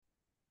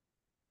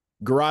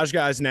Garage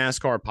Guys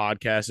NASCAR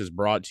podcast is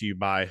brought to you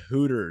by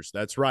Hooters.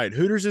 That's right.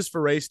 Hooters is for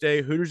race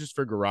day. Hooters is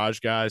for Garage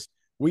Guys.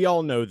 We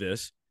all know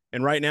this.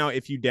 And right now,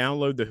 if you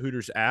download the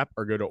Hooters app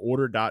or go to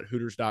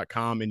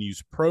order.hooters.com and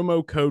use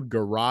promo code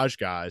Garage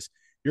Guys,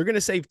 you're going to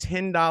save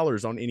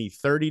 $10 on any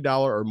 $30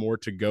 or more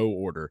to go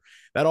order.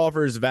 That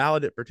offer is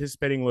valid at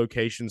participating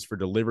locations for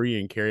delivery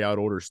and carry out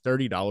orders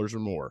 $30 or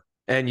more.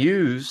 And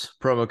use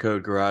promo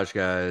code Garage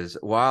Guys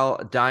while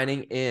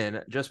dining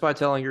in just by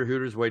telling your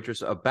Hooters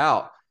waitress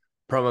about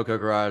promo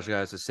code Garage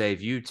Guys to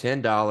save you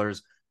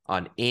 $10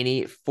 on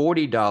any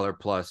 $40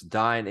 plus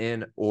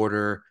dine-in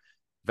order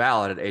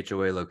valid at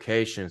HOA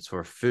locations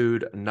for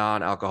food,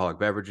 non-alcoholic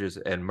beverages,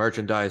 and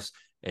merchandise.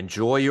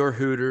 Enjoy your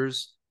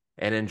Hooters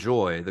and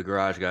enjoy the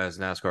Garage Guys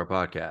NASCAR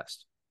podcast.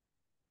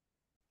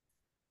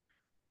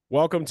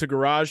 Welcome to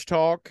Garage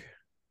Talk.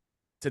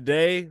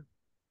 Today,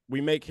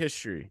 we make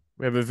history.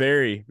 We have a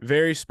very,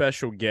 very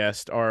special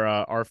guest,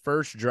 our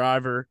first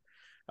driver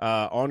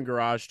on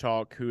Garage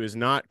Talk, who is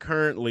not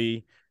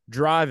currently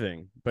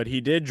driving, but he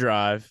did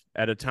drive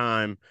at a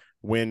time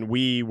when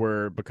we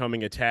were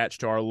becoming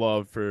attached to our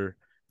love for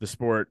the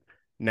sport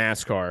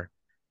NASCAR.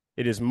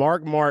 It is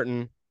Mark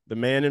Martin, the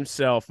man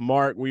himself.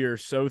 Mark, we are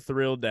so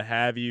thrilled to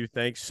have you.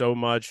 Thanks so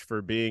much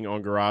for being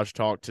on Garage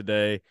Talk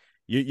today.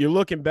 You're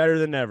looking better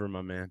than ever,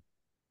 my man.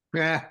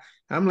 Yeah,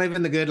 I'm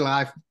living the good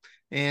life,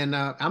 and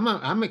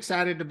I'm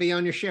excited to be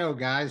on your show,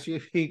 guys.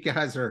 You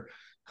guys are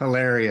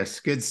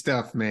hilarious. Good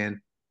stuff,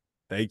 man.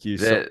 Thank you.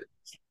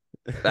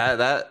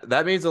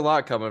 That means a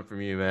lot coming from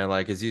you, man.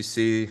 Like, as you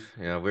see,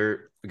 we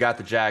got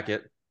the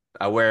jacket.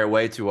 I wear it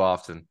way too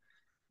often.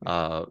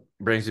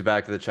 Brings you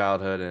back to the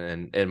childhood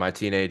and my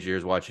teenage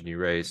years watching you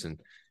race, and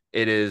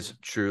it is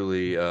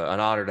truly an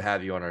honor to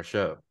have you on our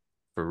show,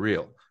 for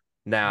real.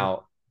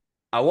 Now,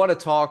 I want to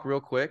talk real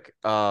quick.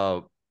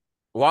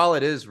 While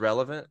it is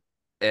relevant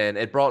and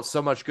it brought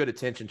so much good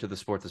attention to the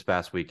sport this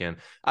past weekend,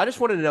 I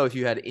just wanted to know if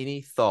you had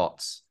any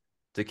thoughts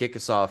to kick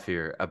us off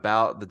here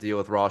about the deal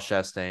with Ross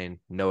Chastain,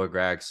 Noah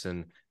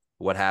Gragson,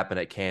 what happened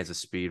at Kansas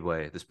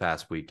Speedway this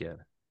past weekend.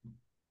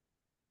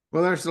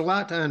 Well, there's a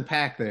lot to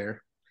unpack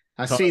there.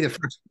 I see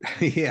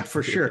yeah,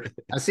 for sure.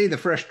 I see the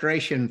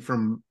frustration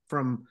from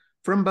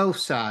both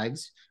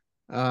sides.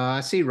 I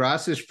see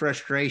Ross's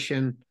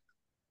frustration,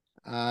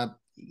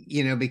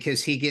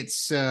 because he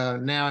gets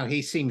now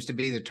he seems to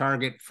be the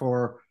target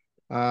for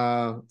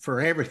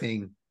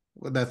everything,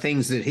 the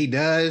things that he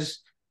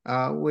does,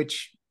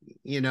 which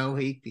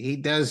he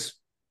does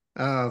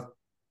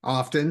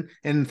often,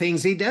 and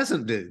things he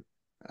doesn't do.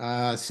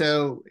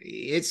 So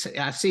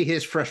I see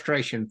his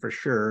frustration for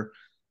sure.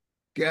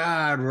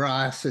 God,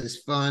 Ross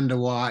is fun to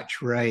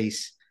watch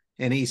race,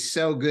 and he's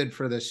so good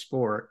for the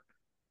sport.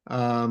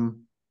 And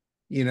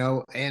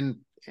then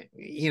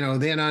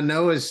on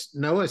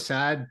Noah's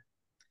side,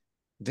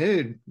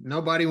 dude,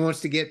 nobody wants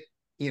to get,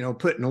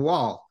 put in a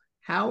wall.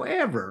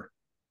 However,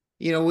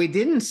 we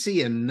didn't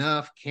see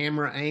enough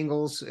camera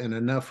angles and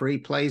enough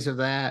replays of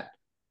that.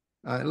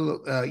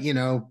 I'm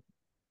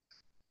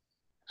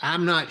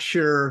not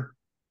sure.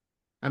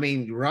 I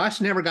mean, Ross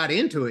never got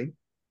into him.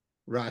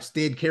 Ross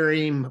did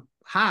carry him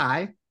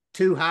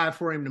too high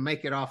for him to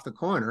make it off the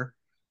corner.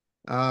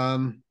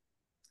 And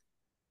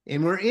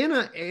we're in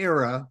an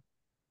era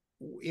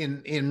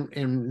in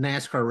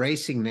NASCAR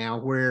racing now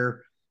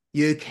where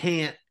you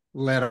can't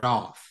let it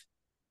off.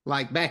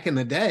 Like back in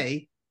the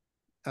day,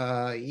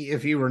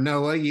 if you were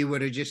Noah, you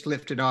would have just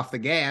lifted off the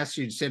gas.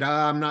 You'd said,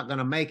 I'm not going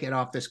to make it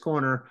off this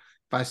corner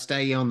if I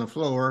stay on the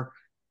floor,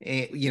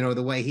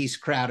 the way he's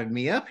crowded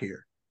me up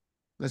here.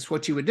 That's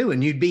what you would do.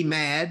 And you'd be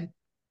mad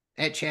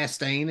at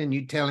Chastain and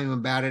you'd tell him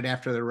about it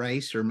after the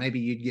race, or maybe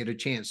you'd get a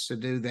chance to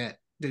do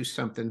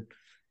something,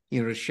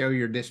 to show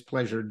your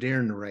displeasure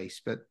during the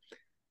race. But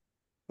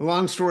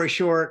long story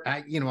short,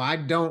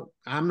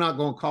 I'm not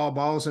going to call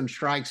balls and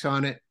strikes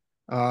on it.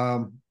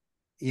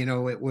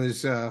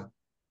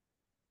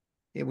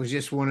 It was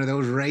just one of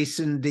those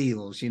racing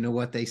deals. You know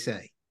what they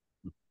say.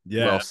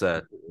 Yeah. Well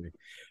said.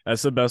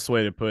 That's the best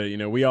way to put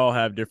it. We all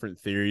have different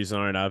theories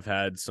on it. I've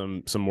had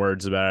some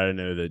words about it. I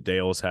know that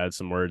Dale's had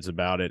some words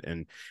about it.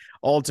 And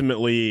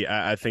ultimately,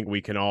 I think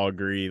we can all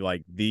agree,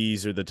 like,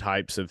 these are the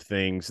types of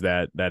things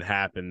that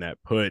happen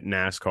that put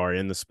NASCAR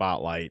in the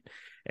spotlight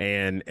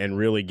and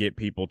really get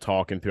people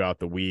talking throughout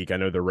the week. I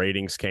know the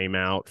ratings came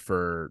out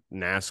for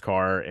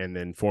NASCAR, and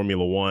then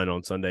Formula One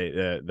on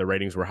Sunday, the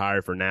ratings were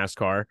higher for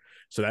NASCAR.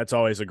 So that's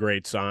always a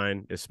great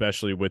sign,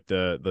 especially with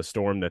the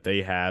storm that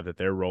they have that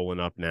they're rolling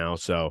up now.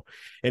 So,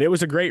 and it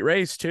was a great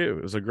race too.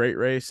 It was a great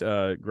race,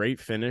 great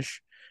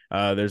finish.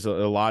 There's a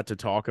lot to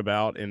talk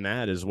about in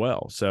that as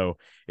well. So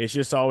it's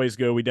just always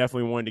good. We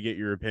definitely wanted to get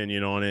your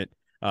opinion on it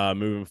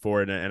moving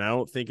forward. And I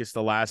don't think it's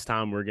the last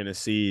time we're going to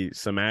see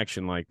some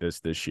action like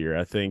this year.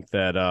 I think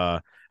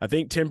that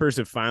tempers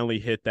have finally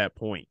hit that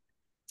point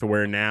to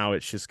where now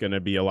it's just going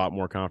to be a lot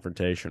more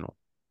confrontational.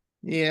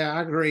 Yeah,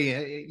 I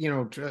agree.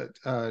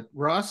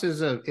 Ross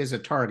is a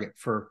target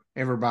for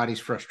everybody's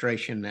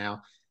frustration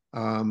now.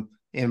 Part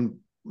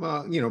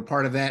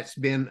of that's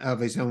been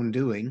of his own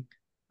doing.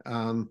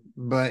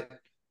 But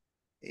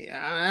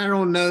I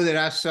don't know that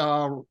I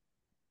saw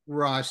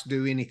Ross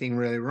do anything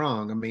really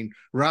wrong. I mean,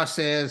 Ross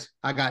says,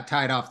 I got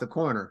tied off the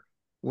corner.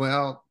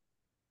 Well,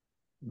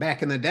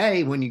 back in the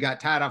day when you got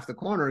tied off the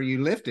corner,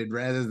 you lifted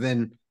rather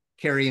than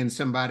carrying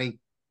somebody,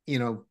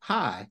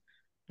 high.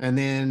 And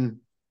then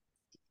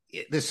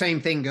the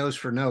same thing goes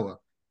for Noah.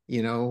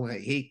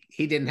 He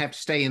didn't have to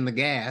stay in the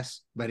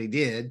gas, but he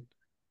did.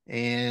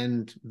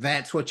 And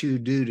that's what you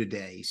do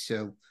today.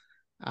 So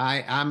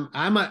I'm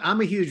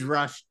a huge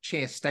Ross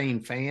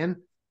Chastain fan,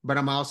 but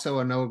I'm also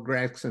a Noah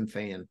Gragson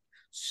fan.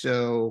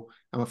 So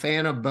I'm a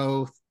fan of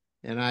both,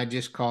 and I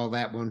just call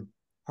that one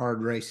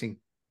hard racing.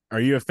 Are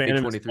you a fan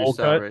of his 23 bowl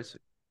style cut? racing.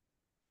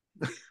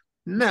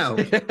 No,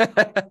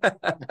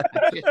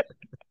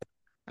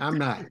 I'm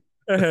not.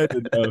 I had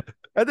to know.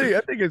 I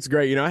think it's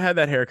great. I had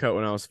that haircut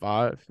when I was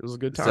 5. It was a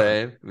good time.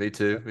 Same. Me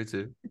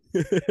too.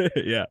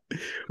 Yeah,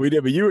 we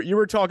did. But you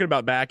were talking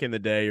about back in the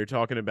day. You're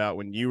talking about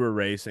when you were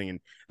racing, and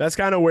that's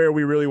kind of where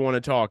we really want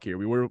to talk here.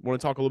 We want to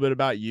talk a little bit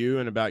about you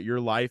and about your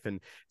life and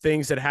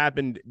things that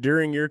happened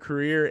during your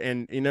career,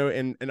 and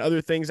and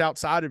other things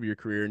outside of your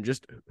career, and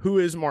just who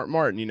is Mark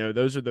Martin.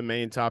 Those are the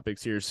main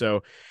topics here.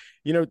 So,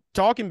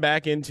 talking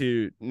back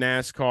into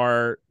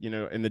NASCAR,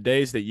 in the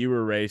days that you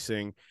were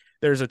racing,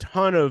 there's a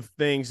ton of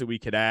things that we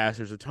could ask.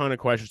 There's a ton of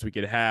questions we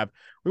could have.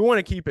 We want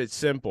to keep it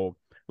simple.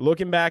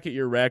 Looking back at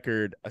your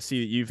record, I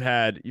see that you've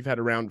had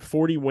around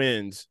 40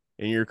 wins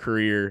in your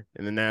career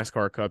in the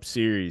NASCAR Cup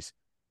Series.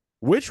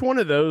 Which one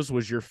of those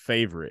was your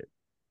favorite?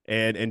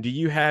 And do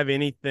you have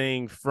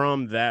anything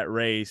from that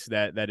race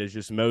that is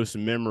just most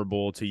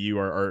memorable to you,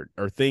 or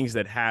things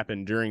that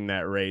happened during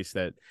that race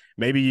that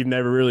maybe you've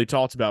never really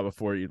talked about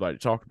before you'd like to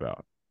talk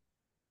about?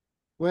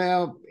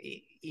 Well,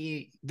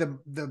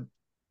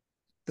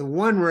 the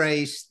one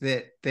race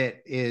that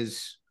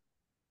is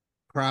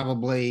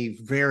probably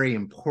very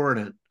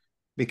important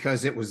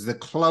because it was the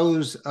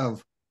close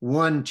of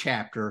one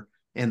chapter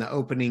and the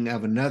opening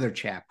of another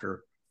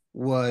chapter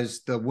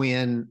was the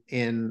win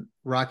in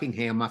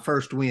Rockingham, my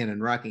first win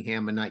in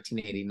Rockingham in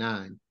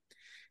 1989.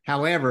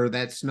 However,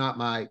 that's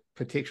not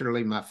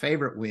particularly my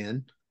favorite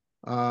win.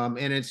 And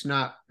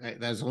that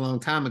was a long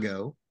time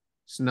ago.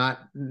 It's not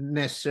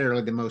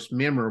necessarily the most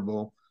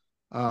memorable,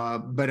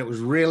 but it was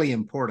really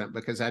important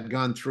because I'd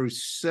gone through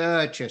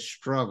such a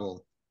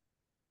struggle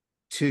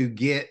to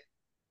get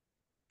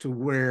to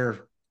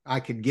where I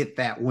could get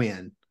that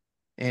win.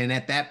 And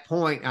at that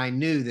point, I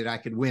knew that I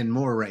could win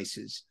more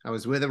races. I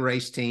was with a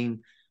race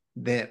team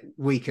that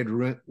we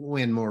could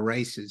win more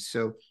races.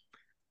 So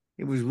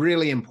it was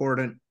really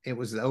important. It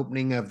was the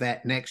opening of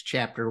that next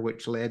chapter,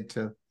 which led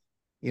to,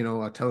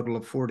 a total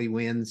of 40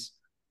 wins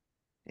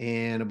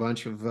and a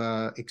bunch of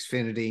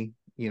Xfinity,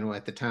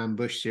 at the time,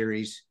 Busch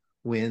Series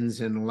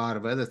wins and a lot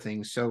of other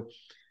things. So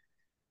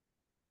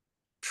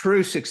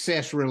true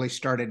success really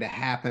started to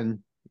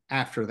happen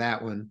after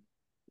that one.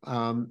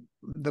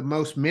 The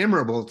most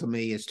memorable to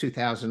me is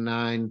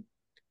 2009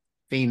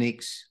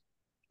 Phoenix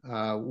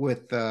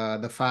with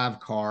the 5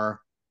 car,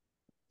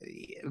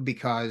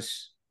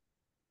 because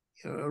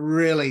I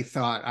really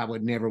thought I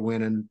would never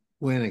win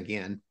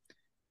again.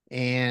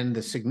 And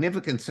the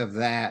significance of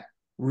that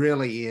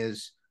really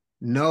is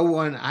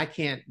I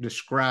can't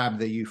describe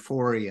the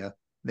euphoria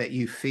that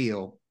you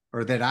feel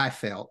or that I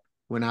felt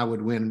when I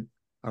would win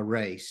a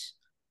race.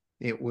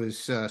 It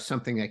was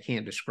something I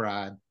can't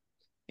describe.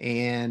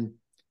 And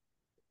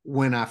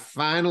when I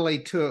finally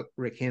took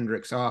Rick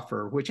Hendrick's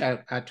offer, which I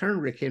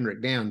turned Rick Hendrick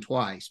down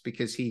twice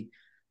because he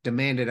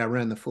demanded I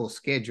run the full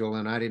schedule,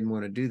 and I didn't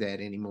want to do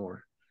that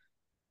anymore.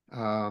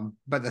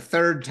 But the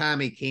third time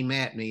he came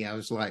at me, I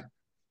was like,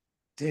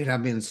 dude,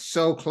 I've been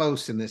so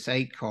close in this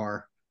 8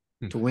 car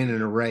to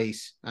winning a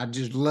race. I'd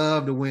just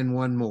love to win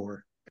one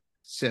more.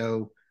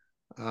 So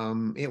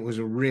it was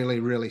a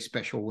really, really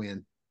special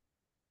win.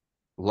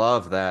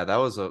 Love that. That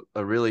was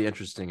a really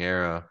interesting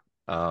era.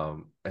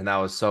 And that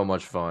was so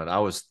much fun. I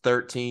was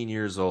 13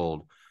 years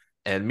old,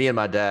 and me and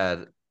my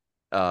dad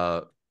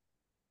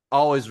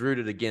always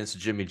rooted against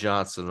Jimmy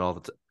Johnson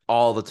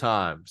all the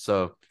time.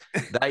 So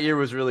that year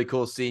was really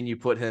cool seeing you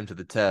put him to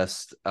the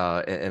test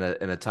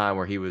in a time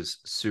where he was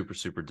super,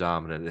 super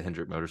dominant at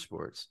Hendrick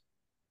Motorsports.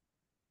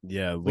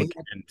 Yeah,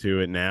 looking into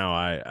it now,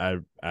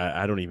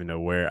 I don't even know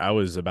where I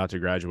was about to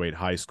graduate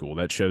high school.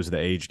 That shows the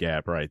age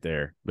gap right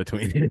there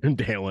between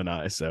Dale and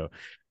I. So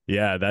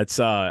yeah, that's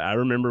I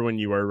remember when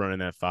you were running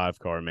that 5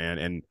 car,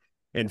 man.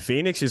 And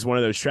Phoenix is one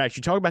of those tracks.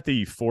 You talk about the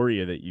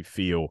euphoria that you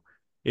feel.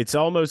 It's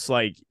almost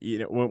like,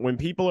 when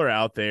people are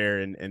out there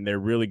and they're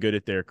really good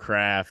at their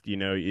craft,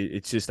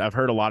 it's just, I've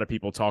heard a lot of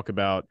people talk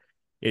about,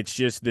 it's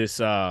just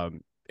this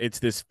it's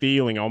this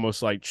feeling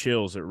almost like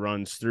chills that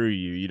runs through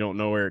you. You don't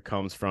know where it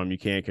comes from. You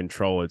can't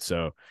control it.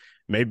 So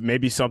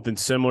maybe something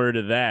similar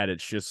to that.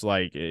 It's just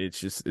like,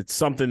 it's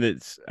something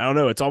that's, I don't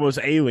know. It's almost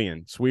alien.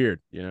 It's weird,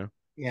 Yeah.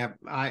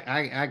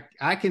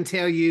 I can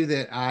tell you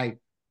that I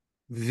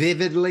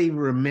vividly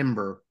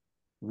remember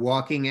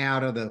walking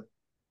out of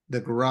the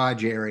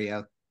garage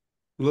area,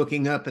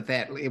 looking up at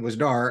that, it was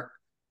dark,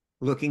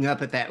 looking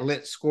up at that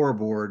lit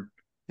scoreboard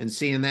and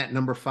seeing that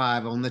number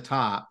 5 on the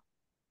top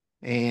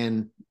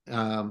And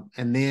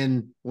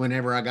then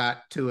whenever I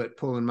got to it,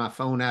 pulling my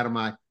phone out of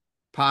my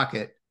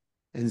pocket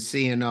and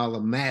seeing all the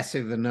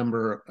massive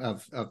number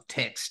of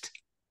text,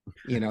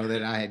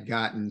 that I had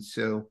gotten.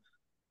 So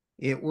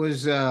it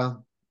was,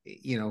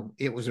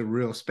 it was a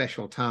real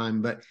special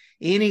time. But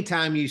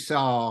anytime you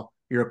saw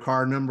your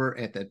car number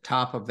at the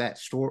top of that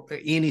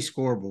any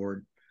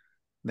scoreboard,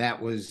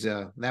 that was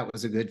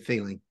a good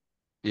feeling.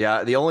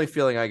 Yeah, the only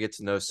feeling I get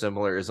to know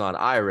similar is on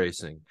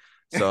iRacing.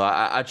 So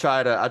I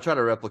try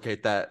to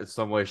replicate that in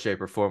some way,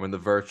 shape, or form in the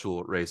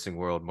virtual racing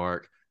world,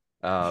 Mark.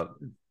 But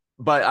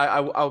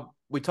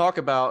we talk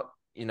about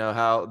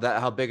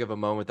how big of a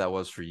moment that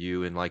was for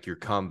you and like your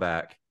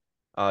comeback.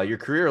 Your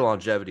career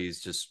longevity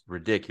is just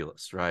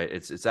ridiculous, right?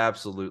 It's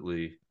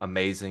absolutely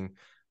amazing.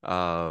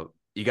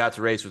 You got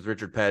to race with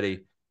Richard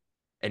Petty,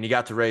 and you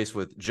got to race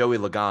with Joey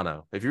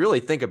Logano. If you really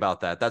think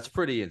about that, that's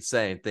pretty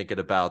insane, thinking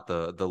about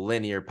the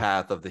linear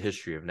path of the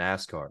history of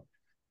NASCAR.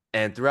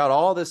 And throughout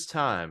all this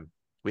time,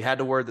 we had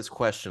to word this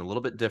question a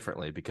little bit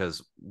differently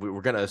because we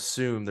were going to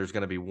assume there's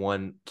going to be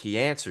one key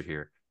answer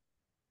here.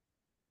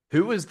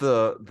 Who is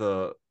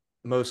the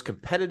most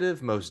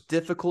competitive, most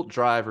difficult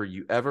driver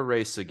you ever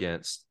raced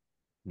against,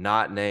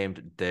 not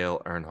named Dale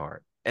Earnhardt?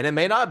 And it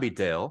may not be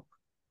Dale,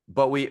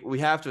 but we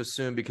have to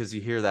assume because you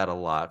hear that a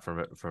lot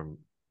from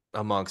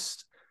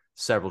amongst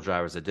several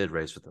drivers that did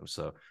race with him.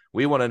 So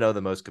we want to know the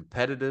most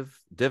competitive,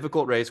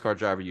 difficult race car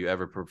driver you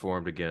ever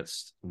performed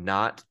against,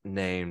 not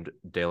named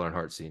Dale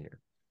Earnhardt Sr.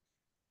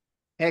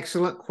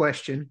 Excellent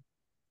question.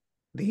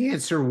 The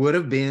answer would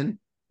have been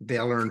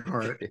Dale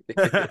Earnhardt.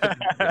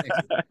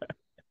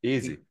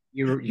 Easy.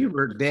 You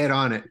were dead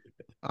on it.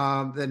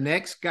 The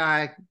next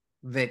guy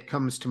that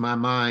comes to my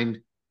mind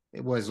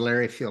was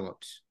Larry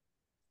Phillips,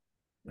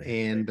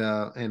 and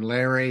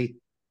Larry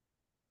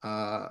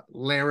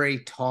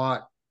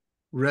taught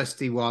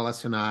Rusty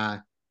Wallace and I,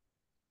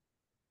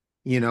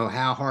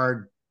 how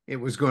hard it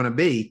was going to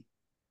be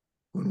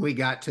when we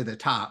got to the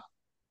top.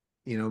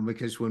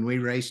 Because when we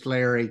raced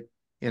Larry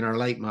in our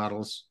late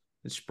models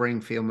in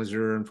Springfield,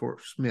 Missouri, and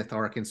Fort Smith,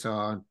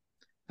 Arkansas,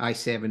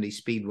 I-70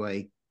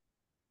 Speedway,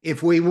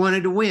 if we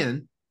wanted to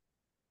win,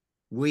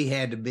 we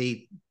had to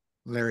beat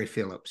Larry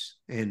Phillips.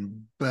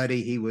 And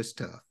buddy, he was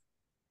tough.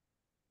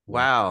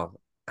 Wow.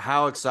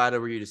 How excited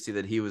were you to see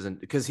that he was in,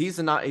 because he's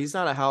not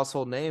a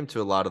household name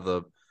to a lot of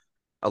the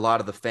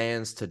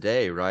fans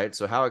today, right?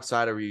 So how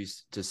excited were you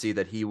to see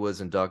that he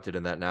was inducted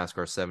in that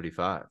NASCAR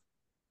 75?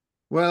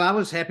 Well, I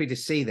was happy to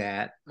see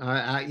that.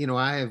 I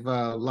have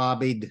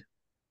lobbied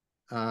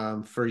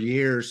for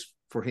years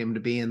for him to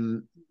be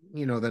in,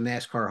 the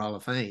NASCAR Hall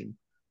of Fame.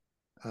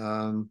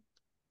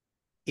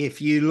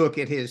 If you look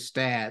at his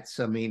stats,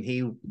 I mean,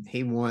 he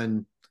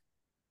won.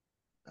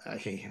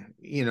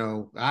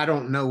 I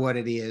don't know what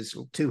it is,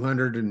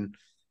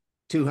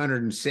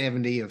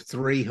 270 of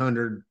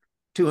 300,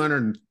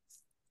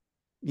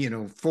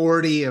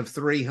 40 of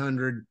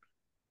 300,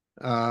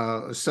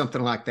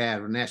 something like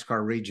that, of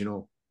NASCAR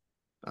regional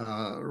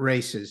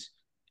races.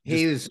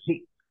 He's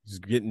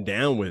getting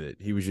down with it.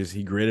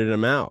 He gritted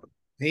them out.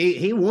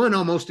 He won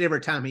almost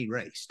every time he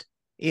raced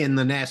in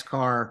the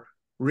NASCAR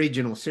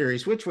regional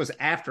series, which was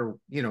after,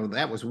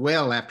 that was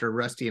well after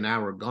Rusty and I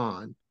were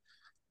gone.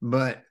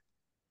 But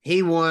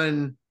he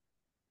won.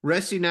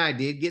 Rusty and I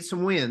did get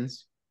some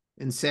wins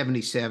in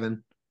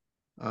 77.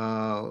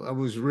 It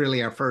was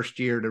really our first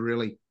year to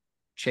really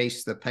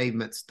chase the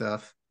pavement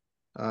stuff.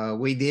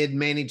 We did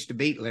manage to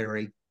beat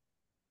Larry,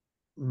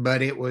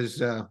 but it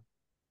was a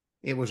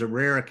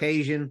rare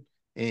occasion,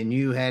 and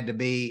you had to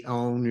be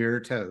on your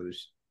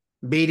toes.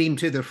 Beat him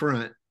to the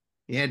front.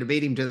 You had to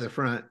beat him to the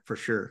front for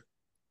sure.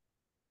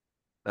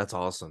 That's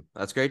awesome.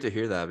 That's great to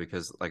hear that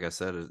because, like I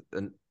said,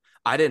 and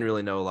I didn't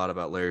really know a lot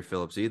about Larry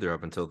Phillips either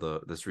up until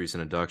this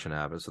recent induction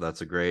happened. So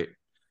that's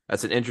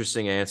an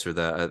interesting answer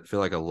that I feel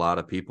like a lot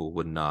of people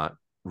would not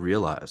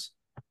realize.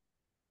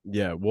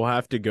 Yeah, we'll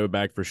have to go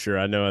back for sure.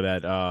 I know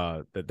that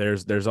that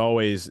there's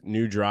always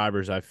new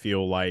drivers, I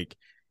feel like,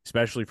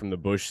 especially from the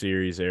Busch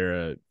Series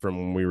era from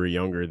when we were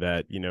younger,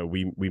 that,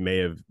 we may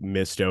have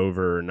missed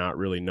over or not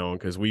really known,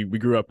 because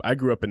I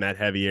grew up in that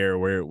heavy era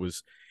where it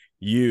was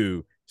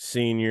you,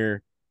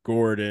 Senior,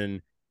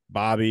 Gordon,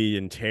 Bobby,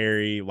 and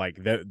Terry,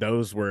 like that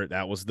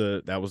was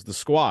the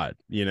squad,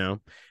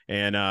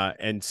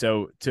 and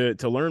so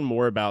to learn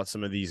more about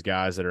some of these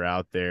guys that are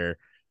out there,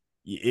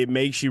 it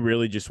makes you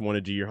really just want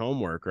to do your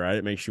homework, right?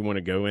 It makes you want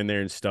to go in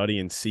there and study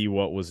and see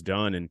what was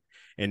done,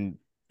 and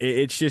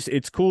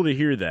it's cool to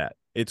hear that.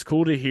 It's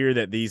cool to hear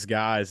that these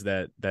guys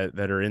that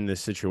are in this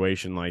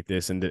situation like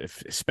this, and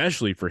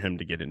especially for him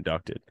to get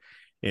inducted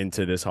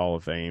into this Hall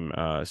of Fame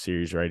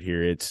series right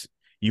here,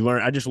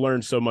 I just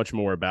learned so much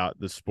more about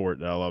the sport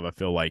that I love, I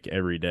feel like,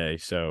 every day.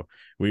 So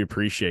we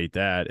appreciate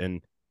that.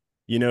 And,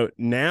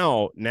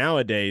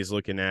 nowadays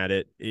looking at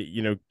it,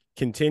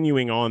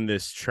 continuing on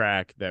this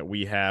track that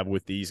we have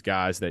with these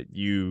guys that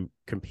you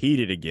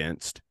competed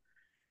against,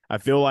 I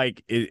feel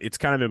like it's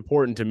kind of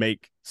important to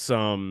make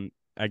some,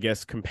 I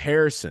guess,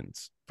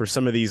 comparisons for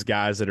some of these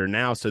guys that are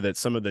now, so that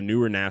some of the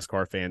newer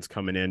NASCAR fans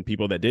coming in,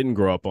 people that didn't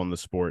grow up on the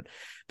sport,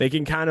 they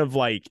can kind of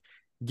like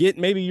get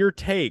maybe your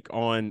take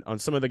on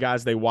some of the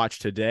guys they watch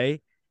today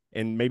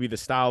and maybe the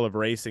style of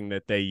racing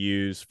that they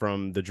use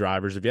from the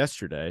drivers of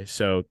yesterday.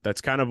 So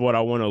that's kind of what I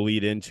want to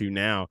lead into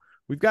now.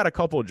 We've got a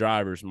couple of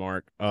drivers,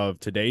 Mark, of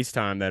today's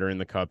time that are in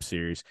the Cup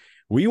Series.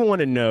 We want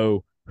to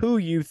know who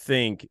you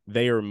think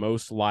they are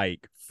most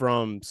like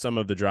from some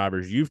of the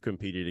drivers you've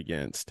competed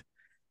against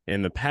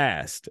in the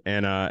past.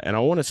 And I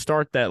want to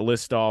start that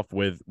list off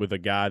with a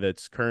guy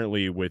that's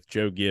currently with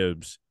Joe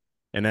Gibbs,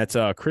 and that's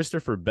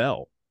Christopher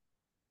Bell.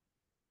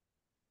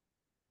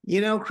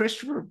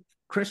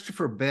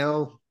 Christopher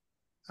Bell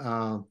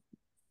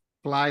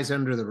flies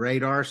under the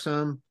radar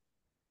some.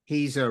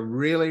 He's a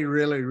really,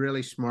 really,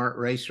 really smart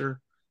racer.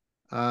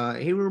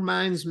 He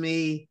reminds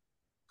me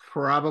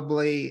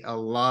probably a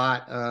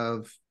lot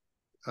of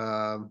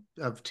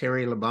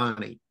Terry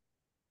Labonte.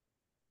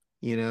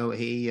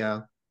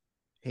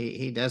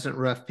 He doesn't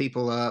rough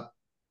people up,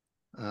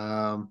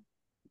 and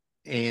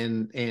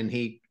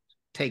he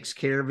takes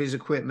care of his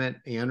equipment.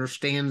 He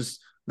understands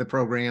the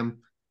program,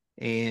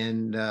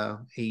 and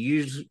he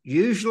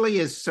usually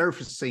is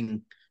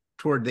surfacing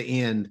toward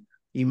the end.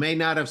 You may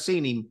not have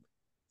seen him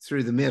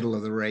through the middle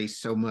of the race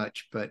so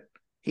much, but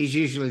he's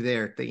usually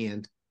there at the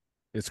end.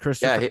 It's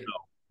Christopher Bell.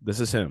 This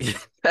is him.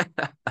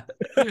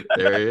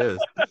 There he is.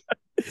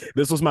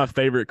 This was my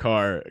favorite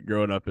car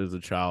growing up as a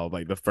child,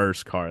 like the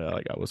first car that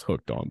I was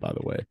hooked on, by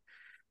the way.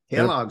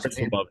 Kellogg's,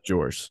 man. Love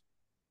yours.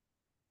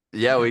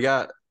 Yeah, we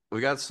got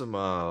some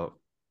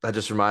that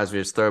just reminds me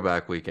it's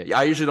throwback weekend. Yeah,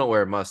 I usually don't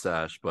wear a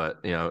mustache, but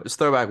it's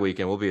throwback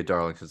weekend. We'll be at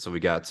Darlington, so we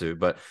got to.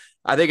 But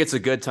I think it's a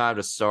good time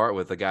to start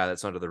with a guy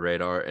that's under the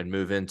radar and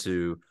move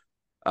into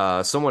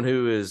someone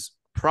who is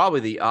probably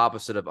the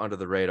opposite of under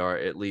the radar,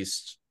 at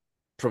least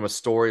from a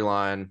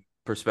storyline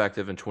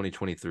perspective in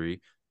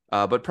 2023,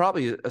 but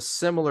probably a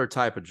similar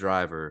type of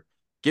driver.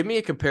 Give me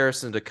a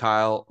comparison to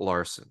Kyle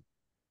Larson.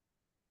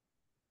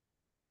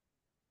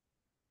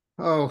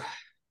 Oh,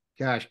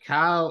 gosh.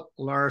 Kyle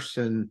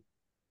Larson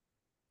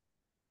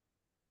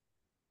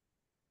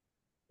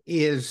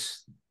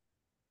is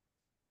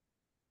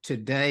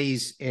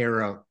today's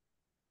era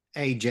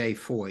AJ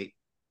Foyt.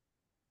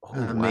 Oh,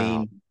 I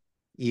mean,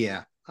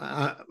 yeah,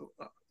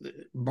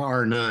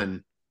 bar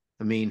none.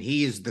 I mean,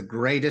 he is the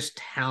greatest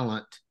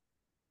talent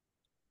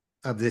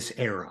of this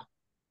era,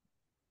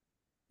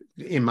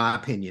 in my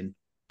opinion,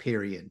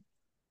 period.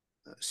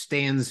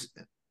 Stands,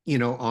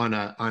 on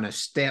a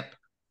step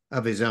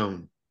of his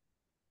own.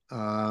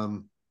 I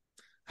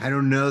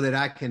don't know that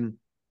I can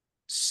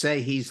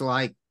say he's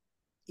like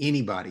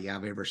anybody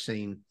I've ever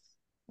seen.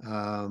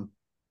 But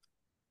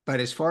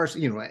as far as,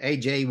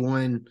 AJ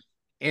won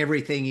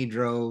everything he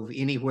drove,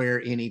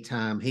 anywhere,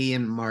 anytime, he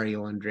and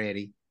Mario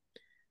Andretti.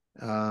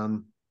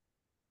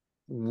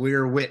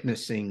 We're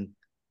witnessing,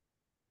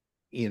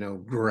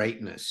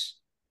 greatness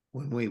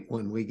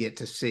when we get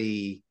to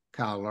see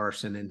Kyle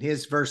Larson, and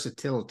his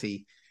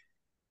versatility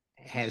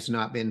has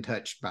not been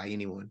touched by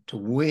anyone. To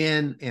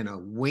win in a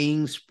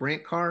wing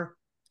sprint car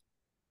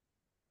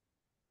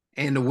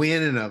and to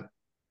win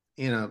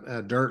in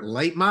a dirt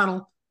late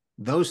model,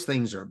 those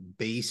things are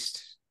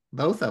beasts,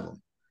 both of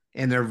them,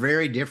 and they're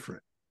very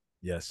different.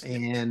 Yes.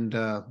 And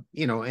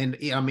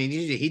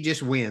he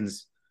just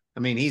wins. I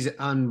mean, he's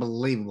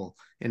unbelievable.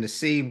 And to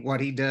see what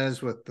he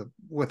does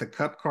with a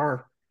Cup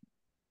car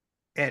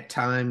at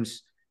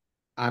times,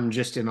 I'm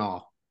just in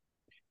awe.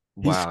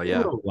 Wow, He's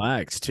so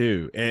relaxed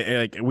too, and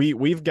like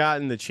we've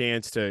gotten the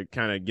chance to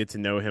kind of get to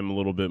know him a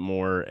little bit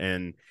more,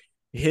 and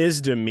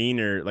his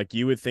demeanor, like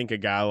you would think a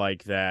guy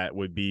like that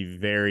would be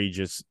very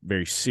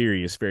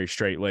serious, very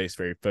straight-laced,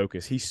 very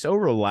focused. He's so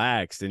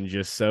relaxed and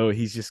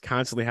he's just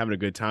constantly having a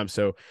good time.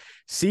 So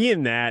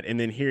seeing that and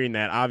then hearing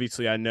that,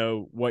 obviously I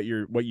know what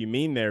you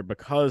mean there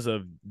because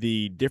of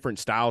the different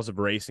styles of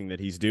racing that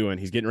he's doing.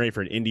 He's getting ready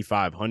for an Indy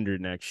 500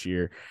 next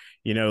year.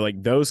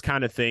 Like those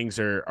kind of things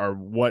are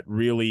what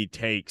really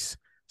takes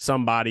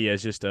somebody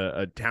as just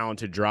a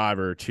talented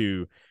driver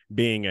to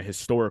being a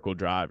historical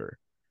driver,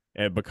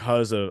 and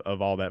because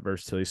of all that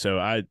versatility.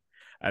 So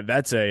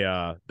that's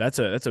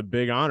a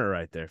big honor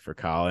right there for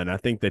Kyle, and I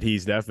think that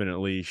he's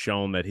definitely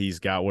shown that he's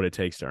got what it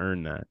takes to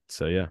earn that.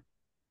 So yeah.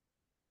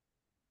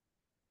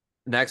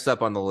 Next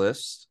up on the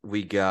list,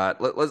 we got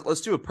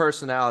let's do a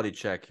personality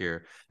check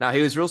here. Now,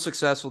 he was real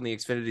successful in the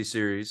Xfinity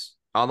Series,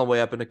 on the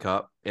way up in the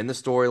Cup, in the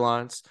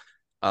storylines.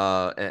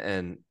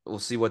 And we'll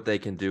see what they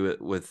can do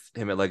with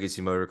him at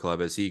Legacy Motor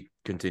Club as he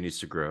continues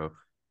to grow.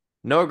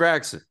 Noah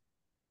Gragson.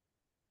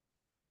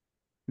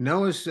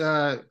 Noah's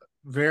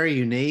very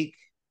unique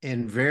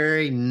and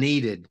very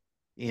needed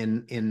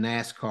in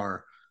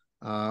NASCAR.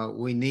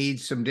 We need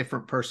some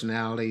different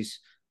personalities.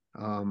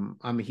 I'm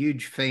a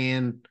huge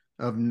fan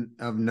of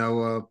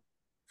Noah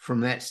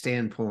from that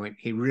standpoint.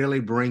 He really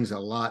brings a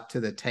lot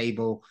to the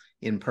table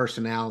in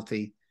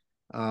personality.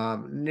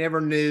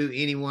 Never knew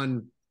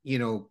anyone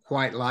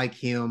quite like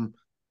him.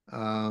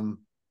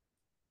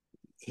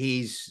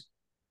 His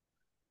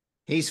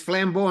He's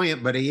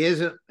flamboyant, but he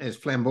isn't as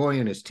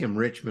flamboyant as Tim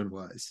Richmond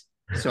was.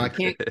 So I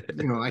can't,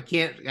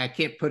 I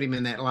can't put him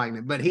in that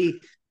likeness. But he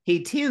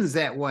tends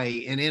that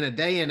way, and in a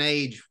day and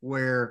age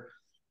where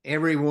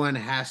everyone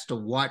has to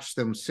watch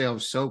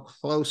themselves so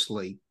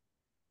closely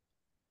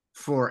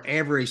from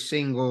every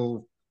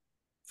single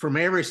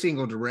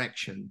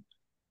direction,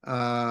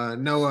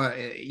 Noah,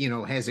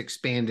 has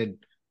expanded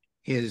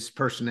his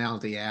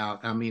personality out.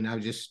 I mean,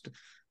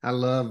 I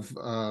love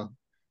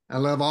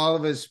all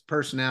of his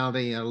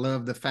personality. I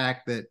love the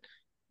fact that,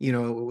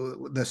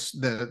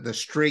 the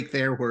streak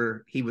there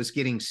where he was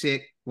getting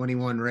sick when he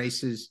won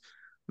races.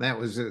 That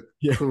was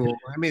cool.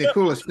 I mean, the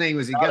coolest thing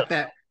was he got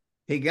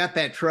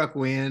that truck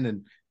win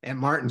and at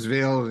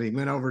Martinsville, and he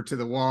went over to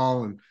the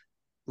wall and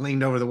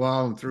leaned over the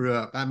wall and threw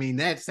up. I mean,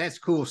 that's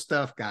cool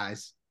stuff,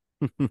 guys.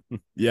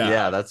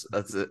 Yeah, that's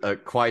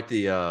quite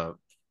the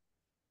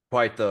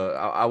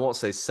I won't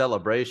say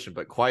celebration,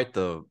 but quite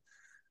the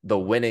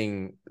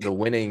winning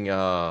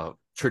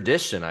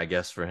tradition, I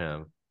guess, for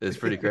him. It's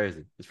pretty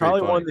crazy. It's probably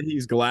funny. One that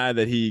he's glad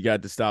that he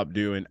got to stop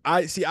doing.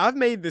 I've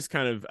made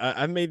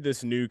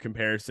this new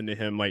comparison to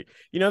him. Like,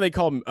 they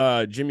call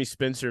Jimmy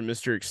Spencer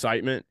Mr.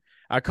 Excitement.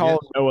 I call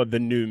Noah the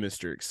new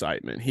Mr.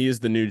 Excitement. He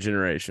is the new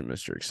generation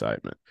Mr.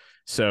 Excitement.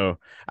 So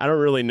I don't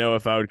really know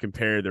if I would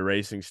compare the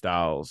racing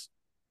styles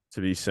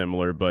to be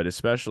similar, but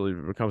especially if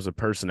it becomes a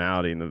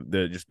personality and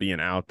the just being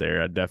out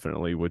there, I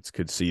definitely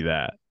could see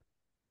that.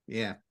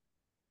 Yeah.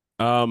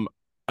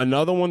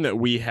 Another one that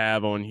we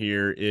have on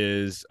here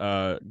is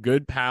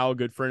good pal,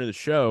 good friend of the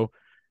show,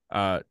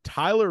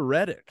 Tyler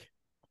Reddick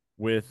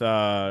with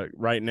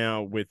right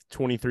now with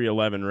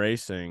 23XI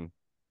Racing.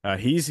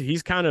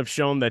 He's kind of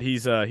shown that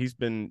he's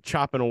been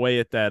chopping away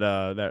at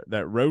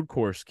that Road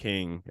Course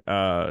King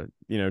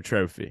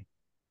trophy.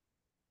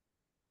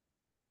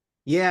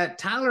 Yeah,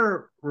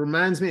 Tyler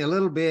reminds me a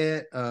little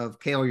bit of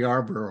Cale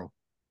Yarborough.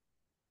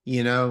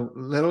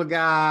 Little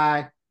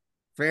guy,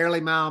 fairly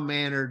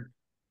mild-mannered,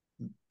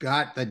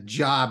 got the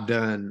job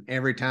done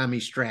every time he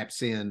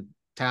straps in.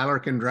 Tyler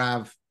can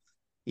drive,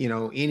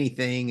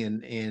 anything,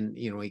 and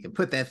he can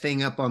put that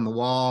thing up on the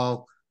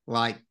wall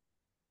like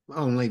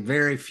only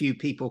very few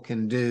people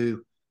can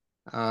do.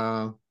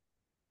 Larson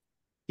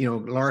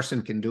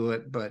can do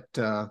it, but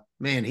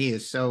man, he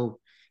is so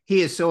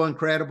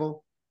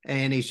incredible.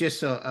 And he's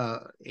just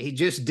he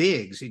just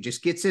digs. He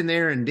just gets in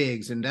there and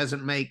digs and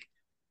doesn't make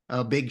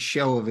a big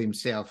show of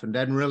himself and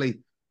doesn't really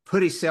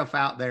put himself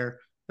out there.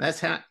 That's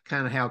kind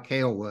of how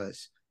Cale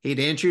was. He'd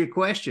answer your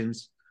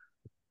questions,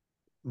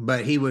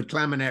 but he would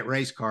climb in that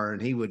race car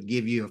and he would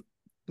give you,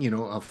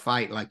 a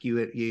fight like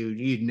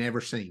you'd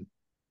never seen.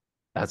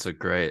 That's a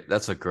great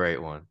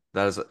one.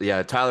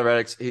 Tyler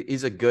Reddick,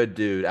 he's a good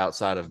dude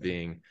outside of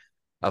being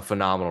a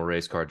phenomenal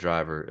race car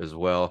driver as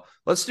well.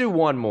 Let's do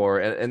one more.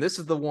 And this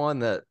is the one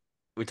that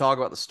we talk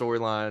about the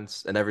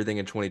storylines and everything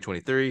in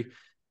 2023.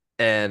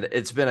 And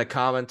it's been a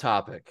common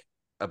topic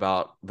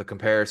about the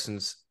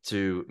comparisons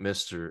to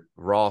Mr.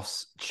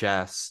 Ross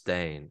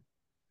Chastain.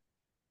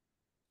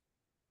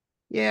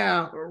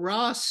 Yeah,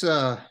 Ross,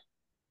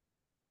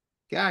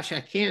 gosh,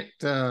 I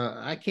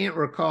can't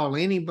recall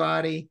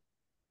anybody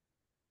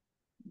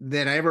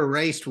that I ever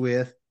raced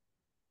with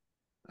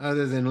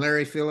other than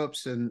Larry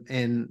Phillips and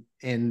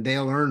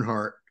Dale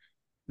Earnhardt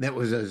that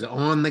was as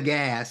on the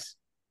gas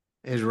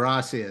as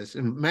Ross is.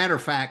 And matter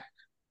of fact,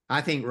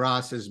 I think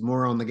Ross is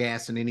more on the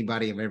gas than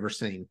anybody I've ever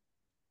seen.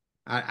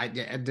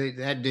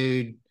 That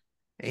dude,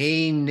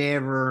 he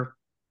never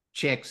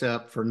checks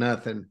up for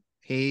nothing.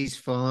 He's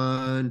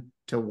fun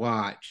to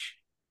watch.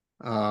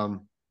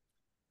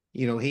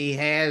 He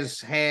has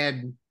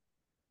had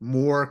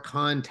more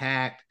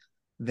contact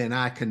than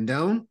I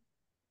condone.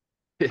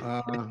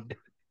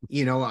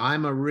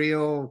 I'm a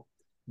real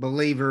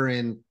believer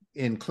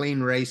in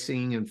clean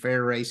racing and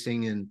fair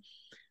racing and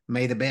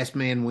may the best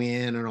man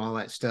win and all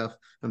that stuff.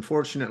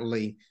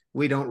 Unfortunately,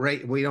 we don't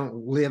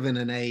live in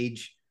an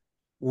age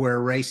where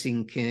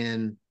racing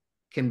can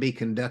be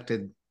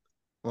conducted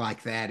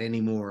like that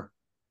anymore.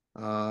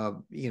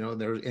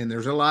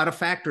 There's a lot of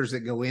factors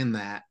that go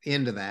into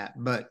that,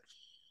 but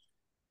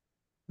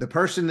the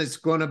person that's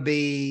going to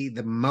be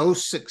the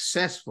most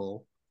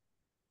successful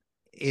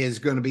is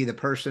going to be the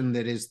person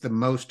that is the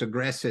most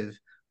aggressive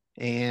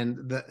and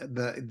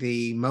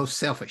the most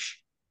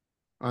selfish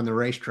on the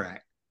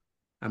racetrack.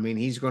 I mean,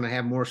 he's going to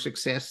have more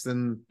success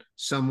than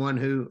someone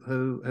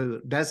who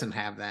doesn't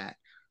have that.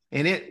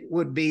 And it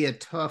would be a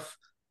tough,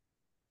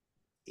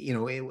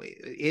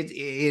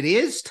 it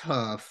is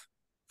tough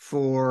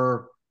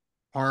for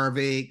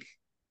Harvick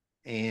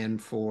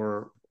and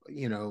for,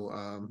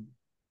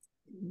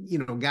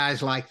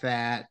 guys like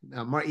that,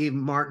 even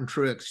Martin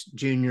Truex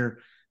Jr.,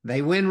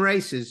 they win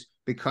races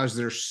because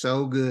they're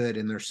so good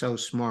and they're so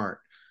smart.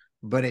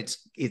 But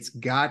it's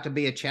got to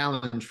be a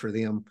challenge for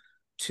them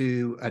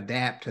to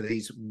adapt to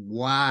these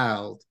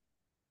wild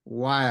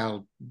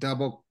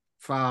double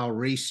file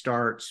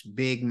restarts,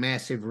 big,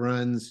 massive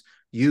runs.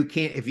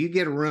 If you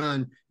get a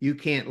run, you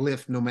can't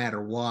lift no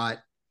matter what.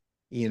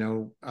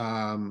 The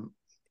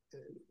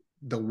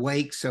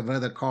wakes of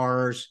other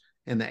cars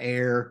and the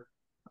air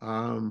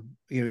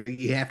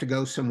You have to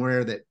go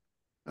somewhere that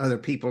other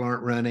people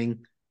aren't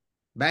running.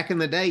 Back in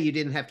the day, you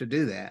didn't have to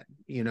do that.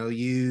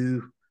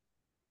 You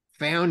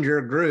found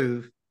your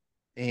groove.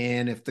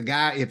 And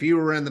if you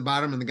were running the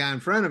bottom and the guy in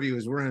front of you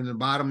was running the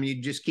bottom,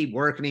 you'd just keep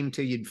working him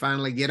till you'd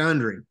finally get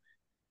under him.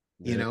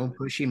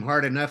 Push him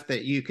hard enough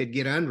that you could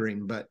get under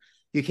him. But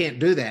you can't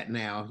do that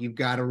now. You've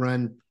got to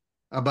run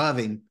above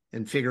him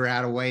and figure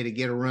out a way to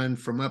get a run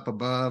from up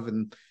above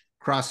and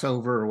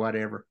crossover or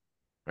whatever.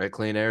 Right,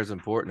 clean air is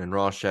important, and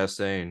Ross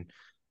Chastain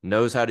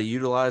knows how to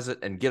utilize it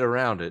and get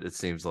around it. It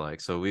seems like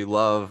we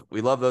love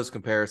those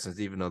comparisons,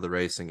 even though the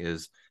racing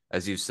is,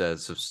 as you said,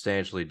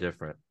 substantially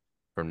different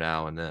from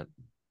now and then.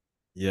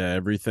 Yeah,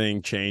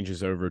 everything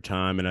changes over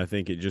time, and I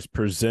think it just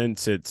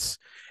presents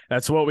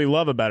that's what we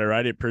love about it,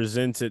 right? It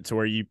presents it to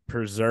where you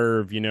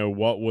preserve,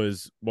 what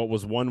was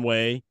one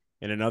way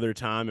in another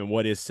time and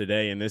what is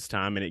today in this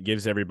time, and it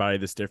gives everybody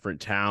this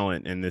different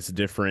talent and this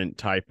different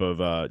type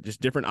of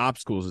just different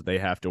obstacles that they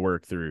have to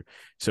work through.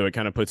 So it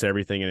kind of puts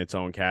everything in its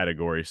own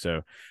category.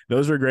 So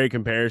those are great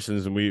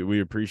comparisons, and we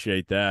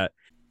appreciate that.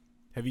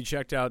 Have you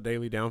checked out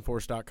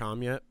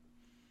dailydownforce.com yet?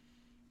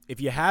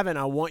 If you haven't,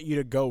 I want you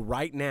to go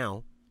right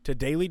now to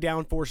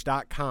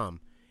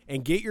dailydownforce.com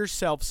and get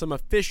yourself some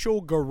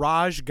official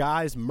Garage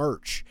Guys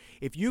merch.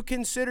 If you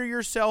consider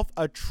yourself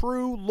a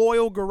true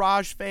loyal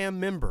Garage Fam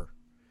member,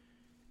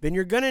 then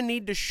you're going to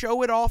need to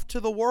show it off to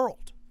the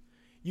world.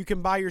 You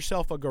can buy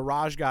yourself a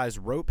Garage Guys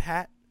rope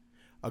hat,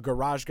 a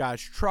Garage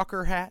Guys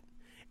trucker hat,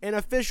 an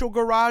official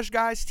Garage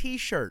Guys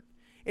t-shirt.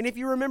 And if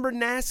you remember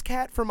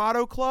NASCAT from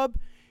Auto Club,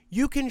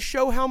 you can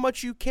show how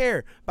much you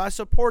care by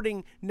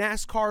supporting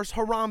NASCAR's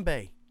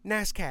Harambe,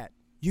 NASCAT.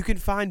 You can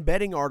find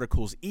betting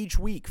articles each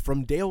week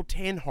from Dale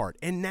Tanhart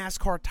and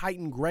NASCAR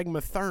Titan Greg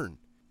Mathern.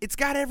 It's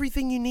got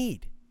everything you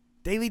need.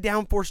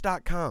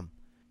 DailyDownForce.com.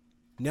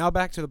 Now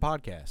back to the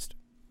podcast.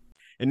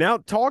 And now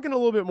talking a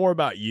little bit more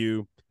about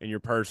you and your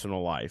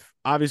personal life.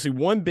 Obviously,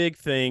 one big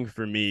thing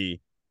for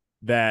me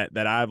that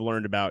I've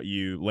learned about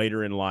you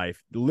later in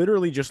life,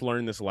 literally just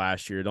learned this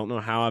last year. Don't know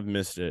how I've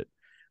missed it,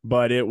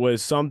 but it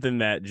was something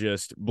that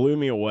just blew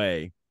me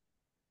away,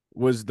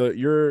 was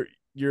your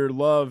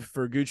love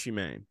for Gucci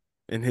Mane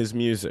and his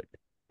music.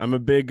 I'm a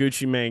big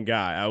Gucci Mane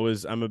guy.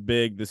 I'm a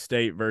big The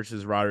State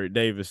versus Roderick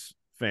Davis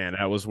fan.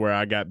 That was where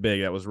I got big.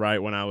 That was right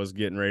when I was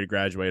getting ready to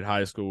graduate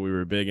high school. We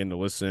were big into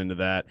listening to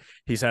that.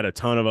 He's had a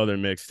ton of other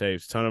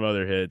mixtapes, ton of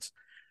other hits.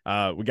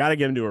 We got to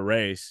get him to a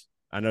race.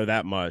 I know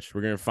that much.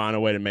 We're going to find a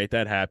way to make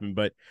that happen.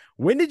 But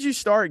when did you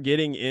start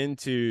getting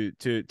into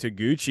to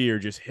Gucci, or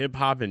just hip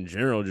hop in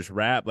general, just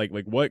rap? Like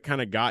what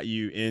kind of got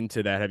you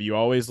into that? Have you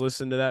always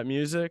listened to that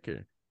music?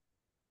 Or?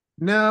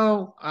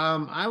 No,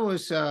 I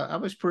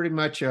was pretty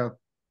much a,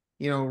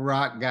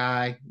 rock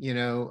guy,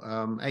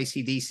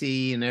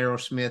 AC/DC and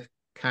Aerosmith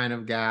kind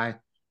of guy.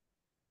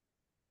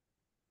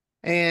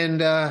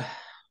 And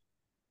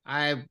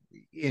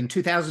in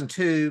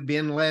 2002,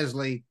 Ben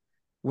Leslie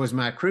was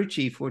my crew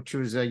chief, which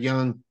was a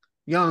young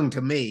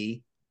to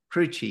me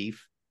crew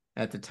chief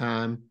at the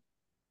time.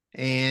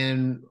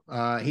 And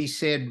he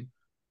said,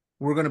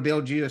 we're going to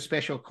build you a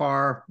special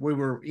car. We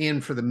were in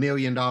for the $1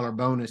 million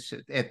bonus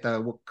at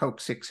the Coke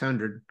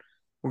 600.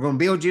 We're going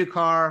to build you a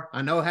car.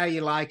 I know how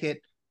you like it.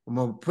 I'm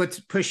going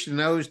to push the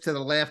nose to the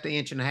left 1.5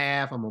 inches.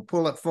 I'm going to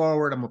pull it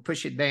forward. I'm going to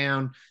push it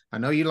down. I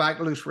know you like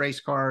loose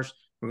race cars.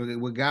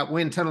 We got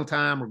wind tunnel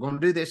time. We're going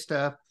to do this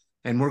stuff.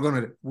 And we're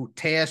going to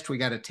test. We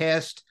got to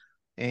test.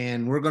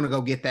 And we're going to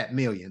go get that $1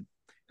 million.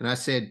 And I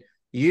said,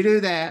 you do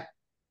that,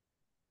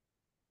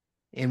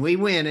 and we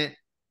win it.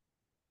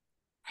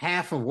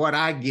 Half of what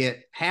I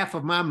get, half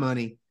of my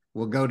money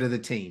will go to the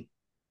team.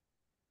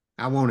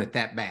 I want it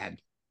that bad.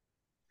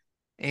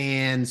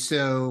 And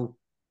so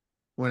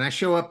when I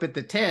show up at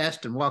the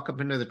test and walk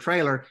up into the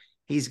trailer,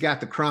 he's got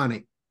the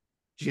Chronic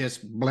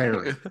just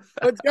blaring.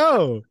 Let's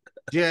go.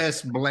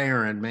 Just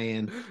blaring,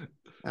 man.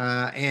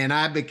 And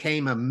I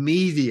became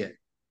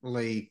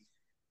immediately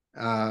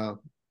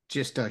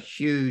just a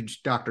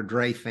huge Dr.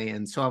 Dre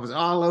fan. So I was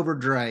all over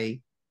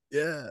Dre.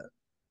 Yeah.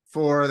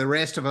 For the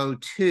rest of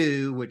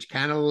 2002, which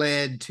kind of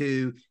led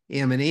to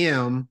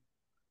Eminem.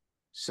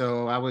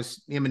 So I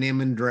was Eminem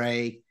and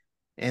Dre.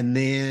 And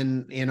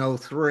then in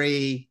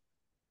 2003,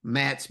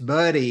 Matt's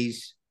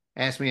buddies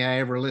asked me if I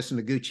ever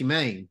listened to Gucci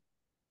Mane,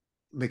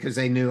 because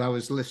they knew I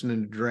was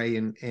listening to Dre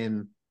and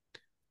Eminem.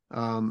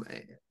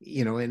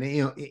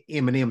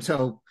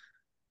 So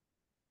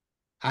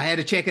I had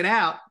to check it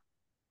out.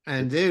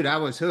 And dude, I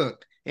was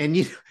hooked. And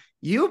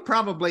you'll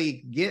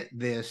probably get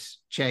this,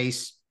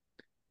 Chase.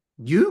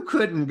 You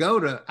couldn't go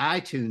to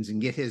iTunes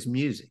and get his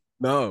music.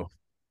 No,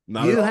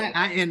 not at all.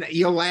 And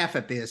you'll laugh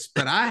at this,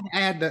 but I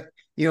had to,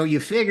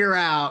 you figure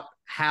out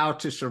how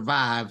to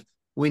survive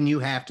when you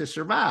have to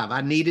survive.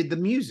 I needed the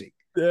music.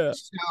 Yeah.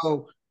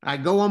 So I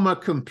go on my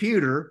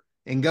computer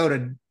and go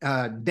to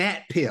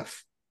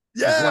DatPiff.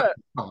 Yeah.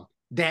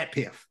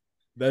 DatPiff.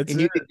 That's and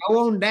it. You could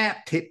go on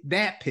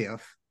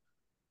DatPiff,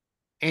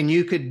 and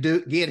you could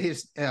get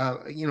his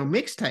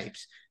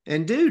mixtapes.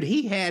 And dude,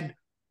 he had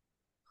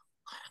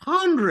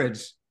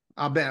hundreds,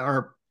 I bet,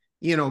 or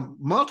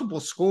multiple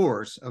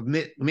scores of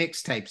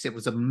mixtapes. It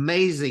was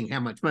amazing how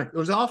much money. It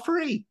was all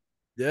free.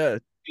 Yeah.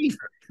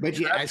 But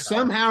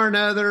somehow or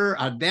another,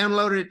 I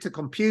downloaded it to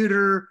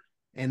computer,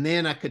 and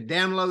then I could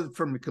download it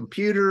from the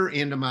computer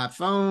into my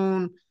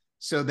phone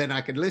so that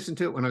I could listen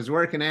to it when I was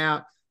working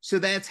out. So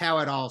that's how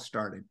it all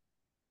started.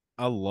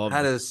 I love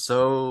that. Is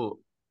so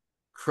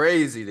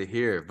crazy to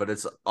hear, but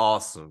it's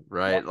awesome,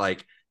 right?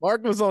 Like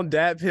Mark was on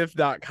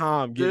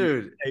datpiff.com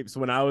dude tapes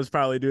when I was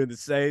probably doing the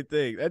same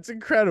thing. That's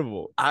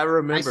incredible. I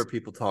remember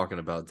people talking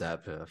about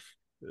DatPiff.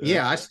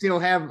 Yeah, I still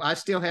have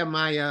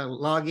my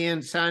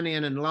sign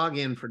in and log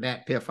in for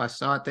DatPiff. I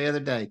saw it the other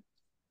day.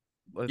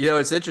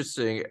 It's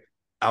interesting.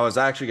 I was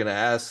actually going to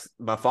ask,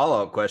 my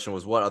follow-up question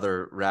was, what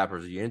other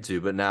rappers are you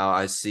into? But now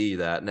I see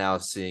that, now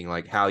seeing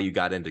like how you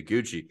got into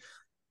Gucci.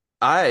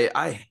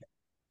 I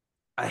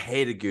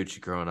hated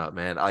Gucci growing up,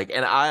 man. Like,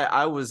 and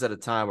I was at a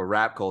time where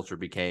rap culture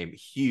became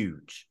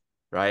huge,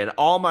 right? And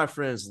all my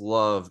friends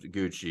loved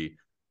Gucci.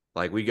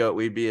 Like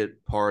we'd be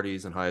at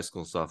parties in high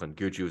school and stuff, and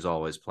Gucci was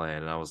always playing.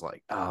 And I was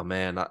like, oh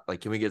man,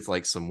 like, can we get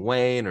like some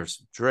Wayne or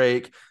some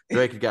Drake?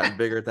 Drake had gotten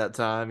bigger at that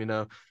time,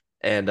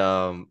 And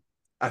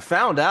I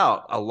found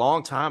out a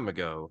long time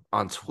ago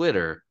on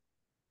Twitter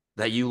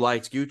that you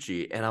liked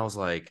Gucci, and I was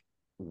like,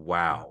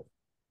 wow,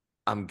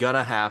 I'm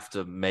gonna have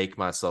to make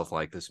myself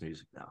like this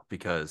music now,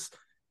 because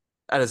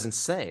that is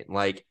insane.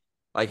 Like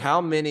how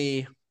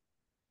many,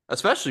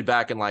 especially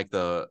back in like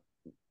the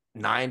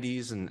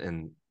 90s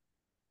and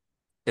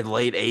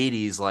late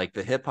 80s, like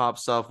the hip hop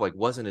stuff like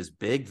wasn't as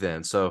big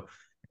then. So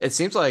it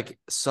seems like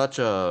such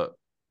a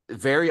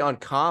very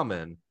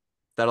uncommon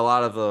that a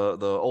lot of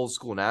the old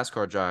school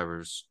NASCAR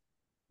drivers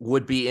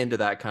would be into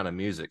that kind of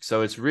music.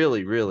 So it's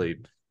really, really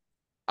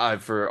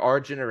for our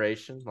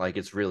generation, like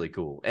it's really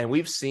cool. And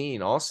we've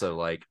seen also,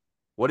 like,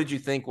 what did you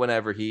think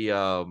whenever he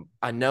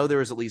I know there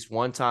was at least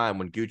one time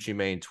when Gucci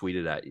Mane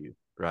tweeted at you,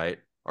 right?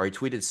 Or he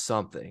tweeted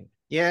something.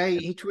 Yeah,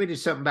 he tweeted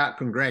something about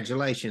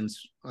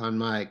congratulations on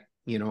my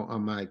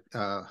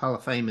Hall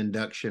of Fame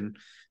induction,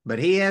 but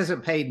he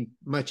hasn't paid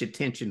much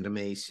attention to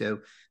me, so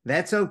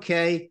that's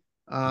okay.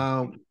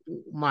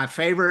 My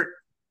favorite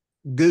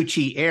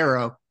Gucci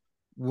era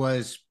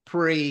was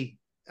pre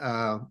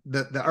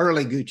the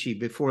early Gucci,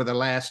 before the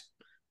last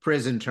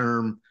prison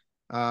term.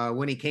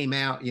 When he came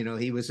out,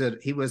 he was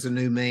a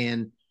new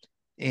man,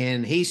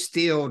 and he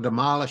still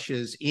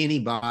demolishes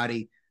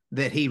anybody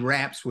that he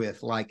raps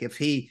with. Like if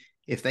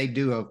they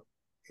do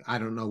I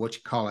don't know what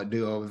you call it,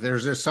 duo. If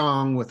there's a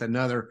song with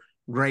another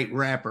great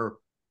rapper,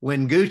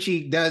 when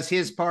Gucci does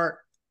his part,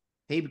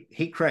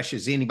 he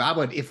crushes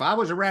anybody. If I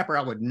was a rapper,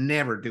 I would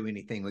never do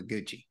anything with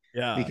Gucci.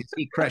 Yeah, because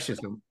he crushes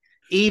them,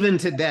 even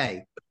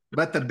today.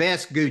 But the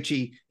best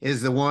Gucci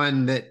is the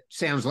one that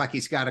sounds like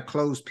he's got a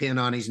clothespin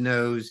on his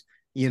nose,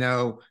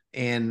 and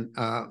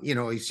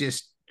he's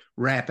just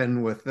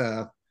rapping with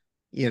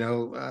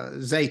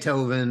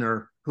Zaytoven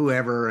or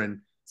whoever,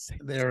 and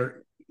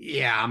they're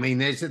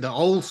there's the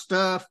old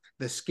stuff,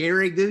 the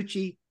scary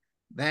Gucci.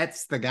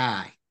 That's the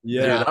guy.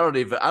 Yeah,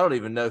 dude, I don't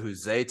even know who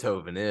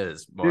Zaytoven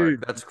is, Mark.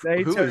 Dude,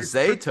 who is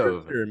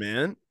Zaytoven, sure,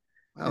 man?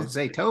 Well,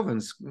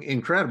 Zaytoven's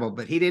incredible,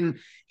 but he didn't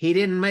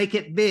make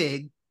it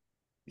big,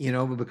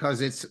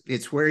 because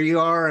it's where you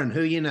are and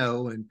who you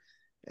know. And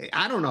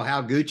I don't know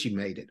how Gucci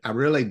made it. I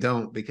really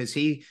don't, because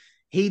he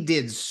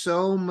did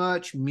so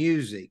much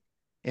music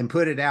and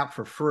put it out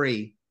for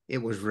free. It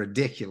was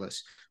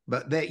ridiculous.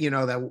 But that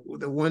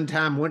the one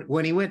time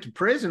when he went to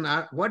prison,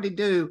 what did he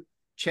do?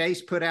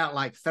 Chase put out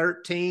like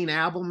 13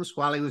 albums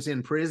while he was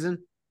in prison.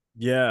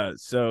 Yeah,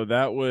 so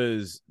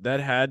that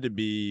had to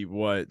be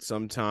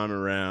sometime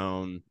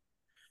around,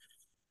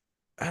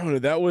 I don't know,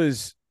 that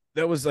was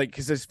like,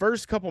 because his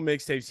first couple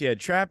mixtapes, he had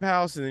Trap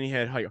House, and then he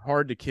had like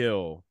Hard to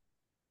Kill,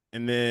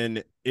 and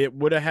then it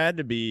would have had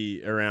to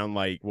be around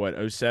like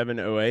 07,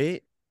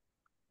 08.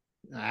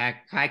 I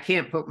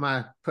can't put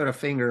a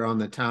finger on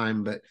the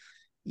time, but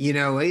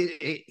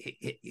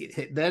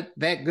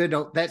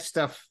that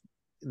stuff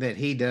that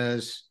he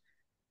does,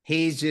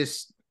 he's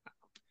just,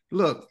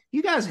 look,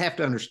 you guys have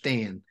to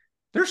understand,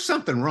 there's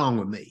something wrong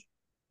with me.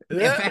 In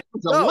fact,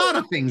 there's a lot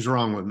of things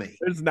wrong with me.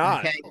 There's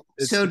not. Okay?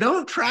 So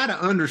don't try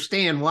to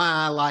understand why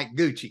I like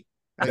Gucci.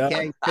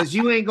 Okay. Because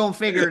you ain't going to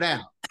figure it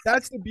out.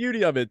 That's the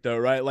beauty of it, though,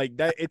 right? Like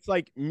that, it's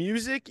like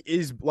music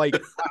is like,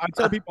 I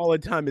tell people all the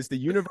time, it's the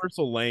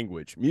universal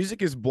language.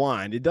 Music is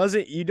blind. It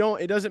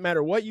doesn't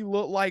matter what you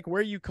look like,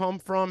 where you come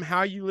from,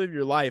 how you live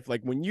your life.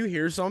 Like when you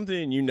hear something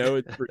and you know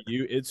it's for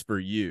you, it's for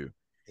you.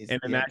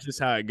 And that's just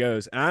how it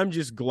goes. And I'm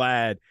just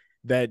glad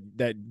that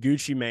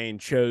Gucci Mane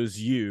chose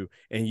you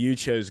and you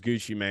chose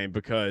Gucci Mane,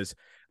 because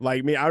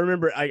like me, I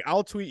remember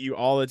I'll tweet you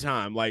all the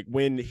time. Like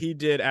when he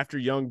did after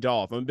Young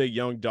Dolph, I'm a big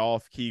Young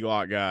Dolph Key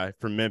Glock guy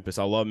from Memphis.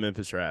 I love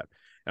Memphis rap.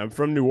 I'm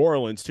from New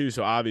Orleans too,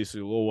 so obviously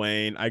Lil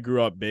Wayne. I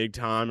grew up Big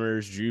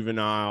Timers,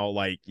 Juvenile,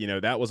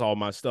 that was all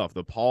my stuff.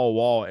 The Paul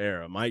Wall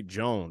era, Mike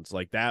Jones,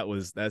 like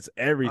that's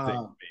everything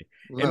to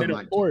me. And then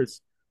of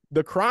course,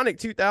 The Chronic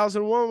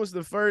 2001 was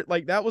the first,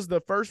 that was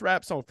the first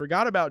rap song.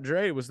 Forgot About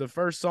Dre was the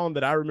first song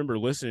that I remember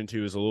listening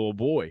to as a little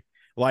boy.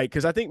 Like,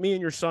 because I think me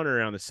and your son are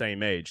around the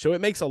same age, so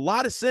it makes a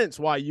lot of sense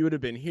why you would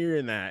have been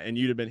hearing that, and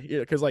you'd have been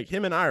here because like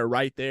him and I are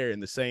right there in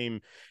the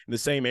same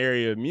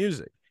area of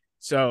music.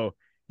 So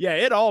yeah,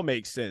 it all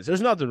makes sense.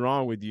 There's nothing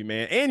wrong with you,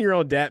 man. And you're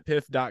on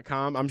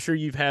datpiff.com. I'm sure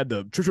you've had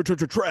the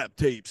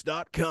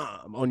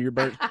traptapes.com on your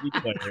Burnt CD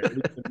player at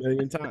least a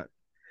million times.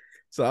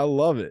 So I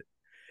love it.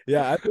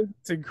 Yeah, I think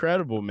it's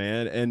incredible,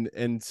 man.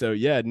 And so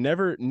yeah,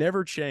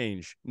 never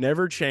change.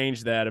 Never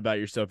change that about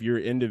yourself. You're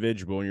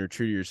individual and you're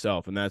true to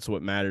yourself, and that's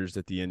what matters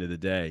at the end of the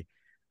day.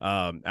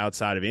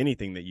 Outside of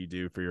anything that you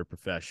do for your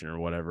profession or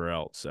whatever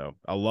else. So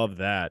I love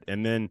that.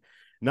 And then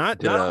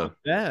not only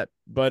that,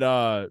 but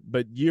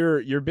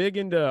you're big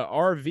into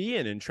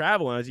RVing and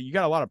traveling. You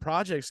got a lot of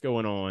projects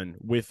going on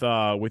with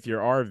your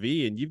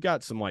RV, and you've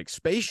got some like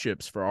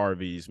spaceships for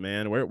RVs,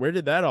 man. Where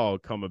did that all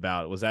come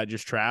about? Was that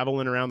just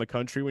traveling around the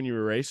country when you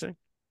were racing?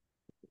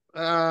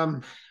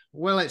 Well,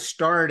 it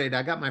started.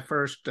 I got my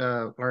first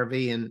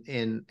RV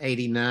in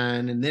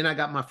 '89, and then I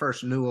got my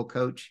first Newell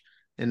coach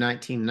in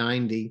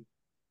 1990.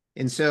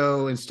 And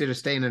so instead of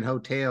staying in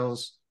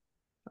hotels,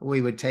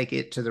 we would take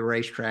it to the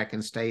racetrack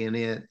and stay in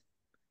it.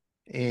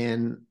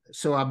 And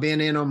so I've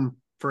been in them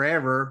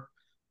forever.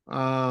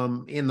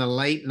 In the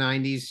late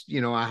 90s,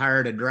 I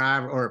hired a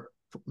driver, or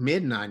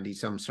mid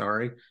 90s, I'm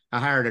sorry. I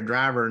hired a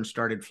driver and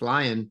started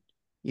flying,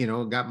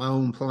 got my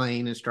own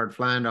plane and started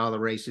flying to all the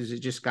races. It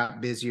just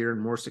got busier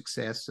and more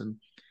success. And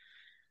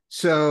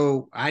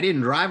so I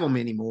didn't drive them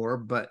anymore,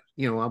 but,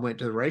 I went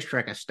to the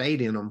racetrack, I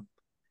stayed in them.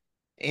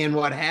 And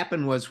what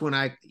happened was when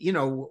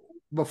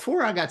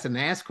before I got to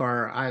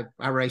NASCAR,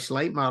 I raced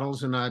late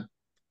models, and I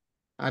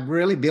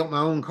really built my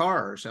own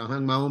cars. I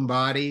hung my own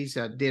bodies.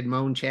 I did my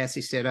own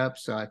chassis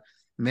setups. I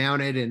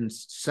mounted and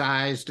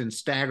sized and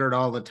staggered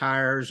all the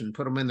tires and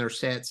put them in their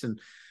sets and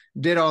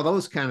did all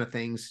those kind of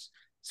things.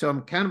 So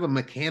I'm kind of a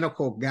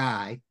mechanical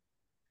guy.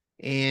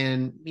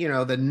 And,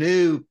 the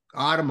new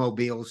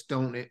automobiles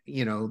don't,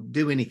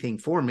 do anything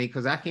for me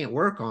because I can't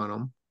work on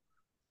them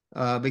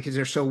because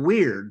they're so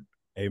weird.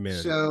 Amen.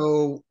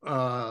 So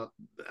the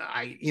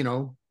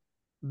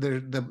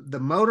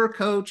motor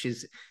coach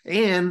is,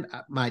 and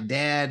my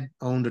dad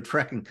owned a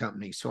trucking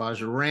company, so I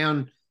was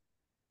around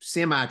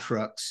semi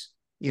trucks,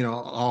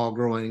 all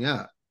growing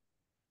up.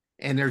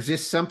 And there's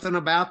just something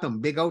about them,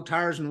 big old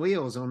tires and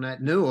wheels on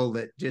that Newell,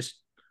 that just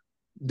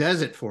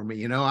does it for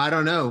me. I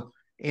don't know.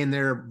 And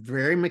they're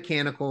very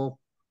mechanical.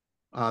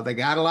 They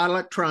got a lot of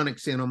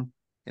electronics in them,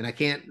 and I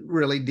can't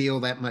really deal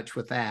that much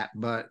with that,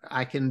 but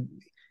I can.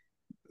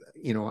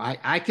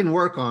 I can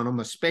work on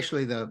them,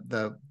 especially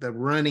the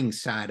running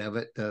side of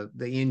it, the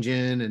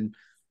engine and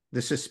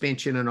the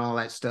suspension and all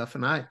that stuff.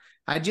 And I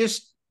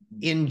just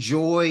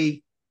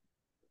enjoy,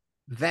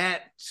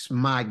 that's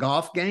my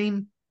golf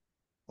game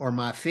or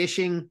my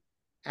fishing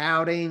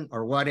outing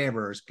or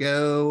whatever, is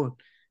go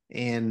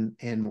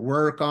and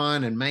work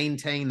on and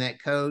maintain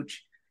that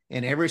coach.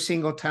 And every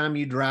single time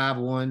you drive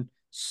one,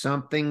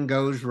 something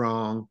goes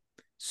wrong.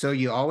 So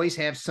you always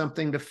have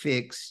something to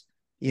fix.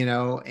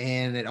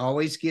 And it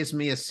always gives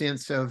me a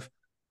sense of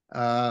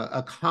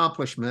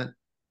accomplishment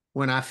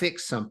when I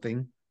fix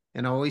something,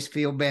 and I always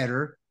feel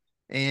better.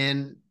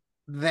 And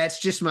that's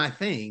just my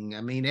thing.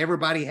 I mean,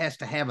 everybody has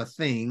to have a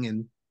thing,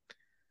 and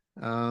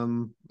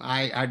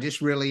I just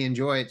really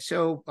enjoy it.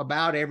 So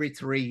about every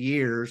 3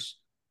 years,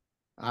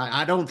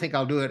 I don't think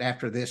I'll do it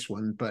after this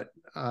one, but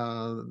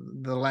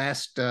the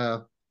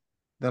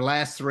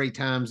last 3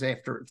 times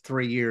after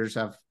 3 years,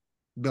 I've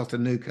built a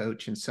new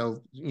coach, and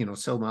sold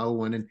my old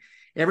one. And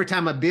every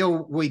time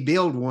we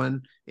build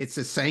one, it's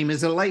the same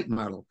as a late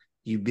model.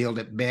 You build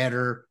it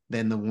better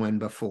than the one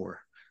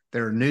before.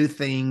 There are new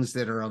things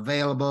that are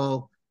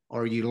available,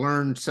 or you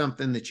learn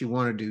something that you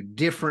want to do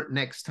different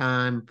next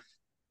time.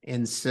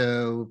 And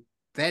so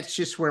that's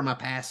just where my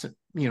passion,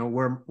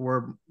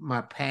 where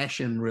my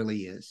passion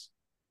really is.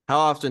 How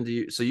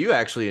often so you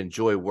actually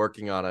enjoy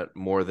working on it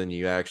more than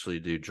you actually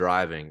do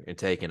driving and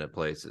taking it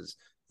places?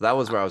 That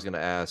was where I was going to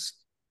ask,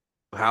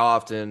 how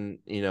often,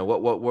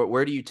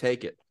 where do you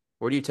take it?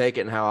 Where do you take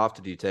it, and how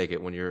often do you take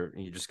it when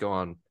you just go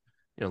on,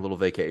 little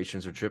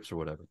vacations or trips or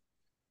whatever?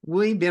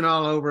 We've been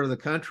all over the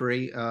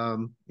country,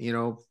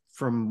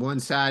 from one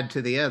side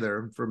to the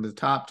other, from the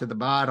top to the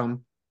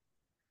bottom.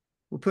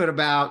 We put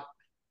about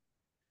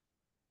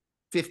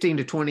 15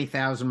 to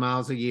 20,000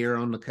 miles a year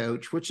on the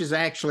coach, which is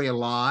actually a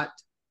lot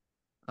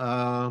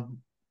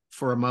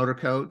for a motor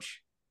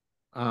coach.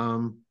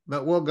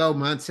 But we'll go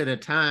months at a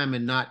time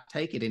and not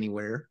take it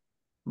anywhere.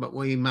 But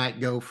we might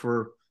go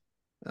for,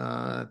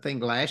 I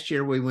think last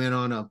year we went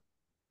on a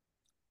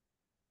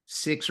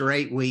 6 or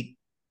 8 week,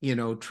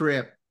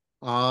 trip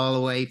all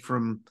the way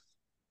from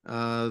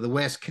the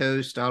West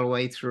Coast all the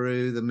way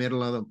through the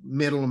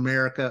middle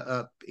America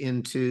up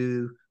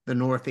into the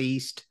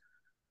Northeast,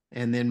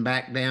 and then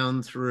back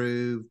down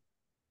through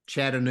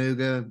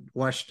Chattanooga,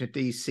 Washington,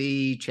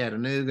 D.C.,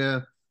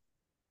 Chattanooga,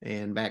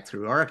 and back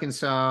through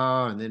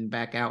Arkansas, and then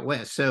back out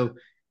west. So,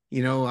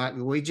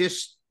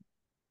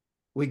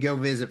 we go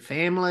visit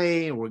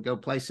family, or we go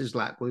places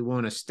like we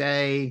want to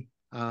stay.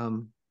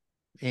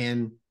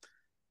 And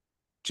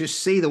just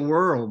see the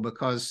world,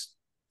 because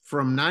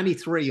from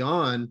 93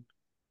 on,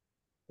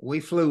 we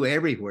flew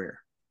everywhere.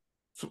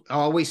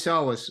 All we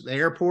saw was the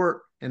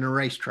airport and the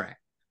racetrack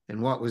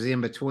and what was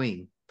in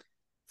between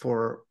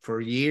for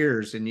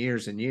years and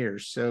years and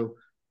years. So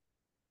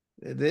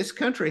this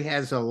country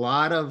has a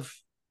lot of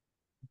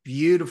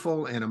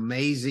beautiful and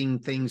amazing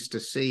things to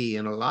see,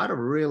 and a lot of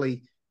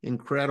really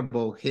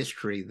incredible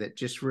history that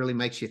just really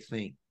makes you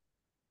think.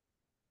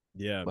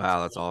 Yeah.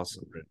 Wow, that's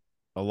awesome.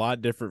 A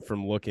lot different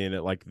from looking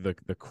at like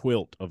the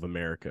quilt of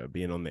America,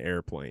 being on the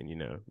airplane, you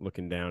know,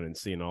 looking down and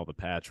seeing all the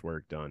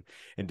patchwork done.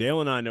 And Dale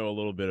and I know a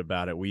little bit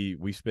about it.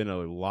 We spend a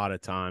lot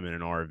of time in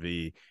an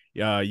RV.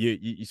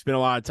 You spend a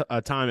lot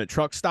of time at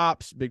truck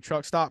stops, big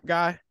truck stop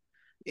guy.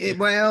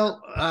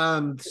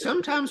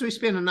 Sometimes we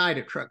spend a night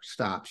at truck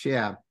stops.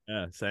 Yeah.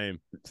 Yeah, same.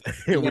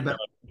 Yeah,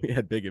 we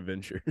had big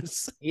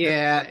adventures.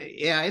 yeah.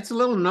 It's a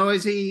little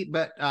noisy,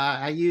 but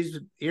I use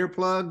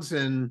earplugs,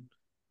 and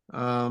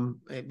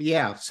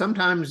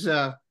sometimes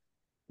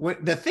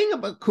the thing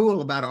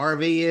cool about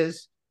RV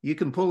is you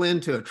can pull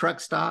into a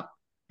truck stop,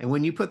 and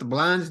when you put the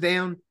blinds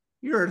down,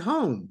 you're at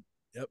home.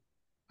 Yep.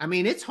 I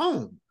mean, it's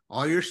home.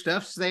 All your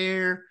stuff's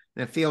there,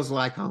 and it feels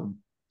like home.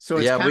 So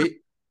it's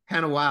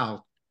kind of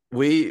wild.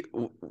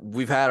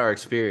 We've had our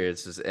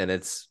experiences, and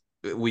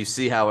we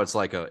see how it's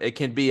like it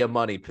can be a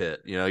money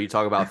pit. You know, you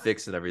talk about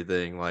fixing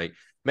everything. Like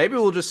maybe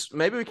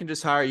we can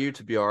just hire you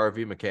to be our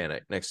RV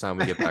mechanic next time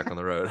we get back on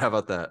the road. How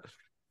about that?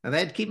 Now,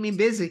 that'd keep me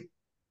busy.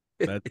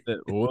 That's it.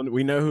 Well,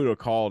 we know who to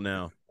call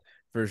now,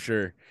 for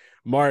sure.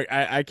 Mark,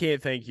 I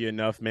can't thank you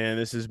enough, man.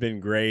 This has been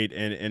great,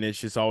 and it's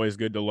just always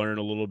good to learn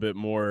a little bit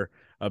more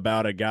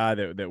about a guy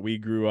that we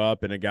grew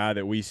up, and a guy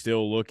that we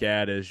still look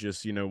at as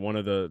just, you know, one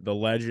of the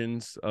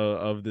legends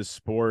of this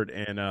sport,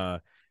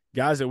 and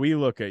guys that we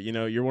look at. You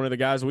know, you're one of the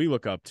guys we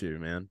look up to,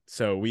 man.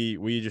 So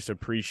we just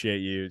appreciate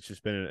you. It's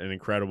just been an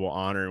incredible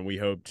honor, and we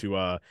hope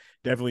to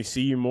definitely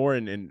see you more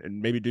and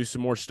maybe do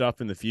some more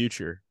stuff in the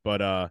future.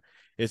 But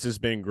it's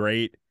just been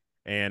great.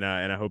 And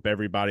I hope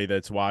everybody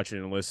that's watching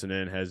and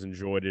listening has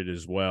enjoyed it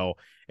as well.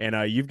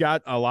 And you've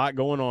got a lot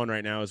going on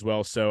right now as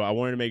well. So I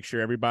wanted to make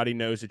sure everybody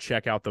knows to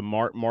check out the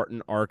Mark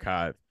Martin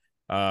Archive.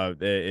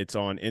 It's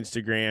on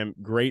Instagram.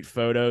 Great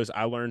photos.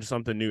 I learned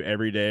something new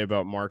every day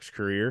about Mark's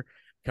career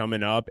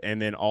coming up. And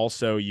then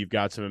also you've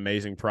got some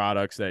amazing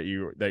products that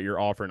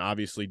you're offering.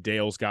 Obviously,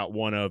 Dale's got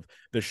one of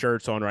the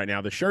shirts on right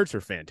now. The shirts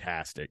are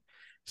fantastic.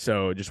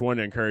 So just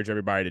wanted to encourage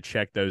everybody to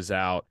check those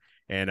out.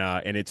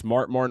 And it's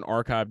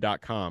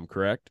markmartinarchive.com,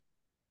 correct?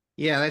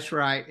 Yeah, that's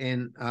right.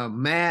 And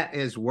Matt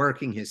is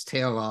working his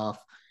tail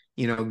off,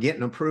 you know,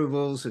 getting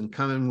approvals and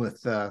coming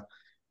with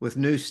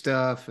new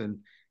stuff.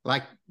 And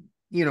like,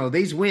 you know,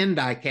 these wind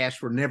die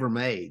casts were never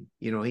made.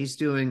 You know, he's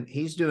doing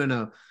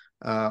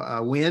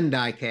a wind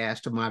die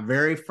cast of my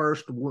very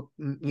first,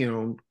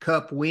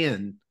 cup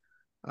wind,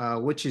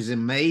 which is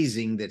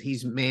amazing that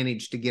he's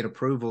managed to get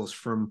approvals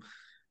from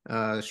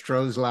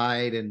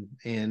Strozlite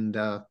and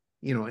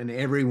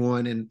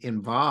everyone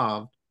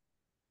involved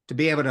to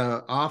be able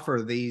to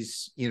offer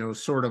these, you know,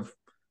 sort of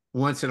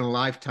once in a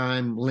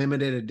lifetime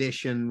limited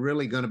edition,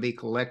 really going to be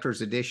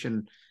collector's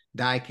edition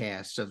die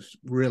casts of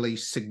really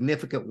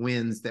significant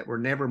wins that were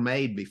never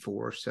made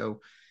before.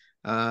 So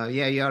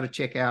you ought to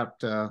check out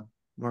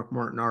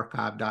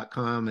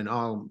markmartinarchive.com and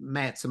all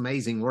Matt's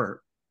amazing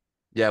work.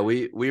 Yeah,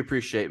 we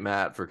appreciate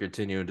Matt for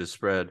continuing to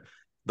spread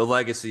the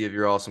legacy of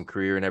your awesome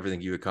career and everything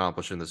you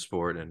accomplished in the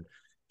sport. And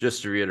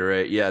just to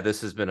reiterate, yeah,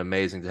 this has been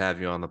amazing to have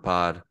you on the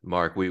pod,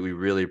 Mark. We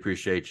really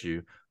appreciate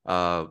you.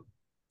 Can't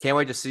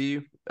wait to see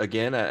you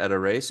again at a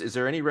race. Is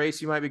there any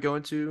race you might be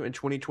going to in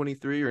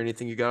 2023 or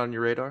anything you got on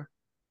your radar?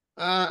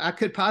 I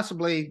could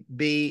possibly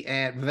be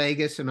at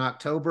Vegas in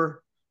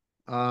October.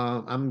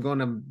 I'm going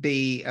to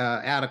be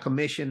out of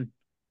commission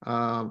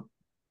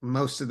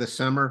most of the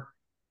summer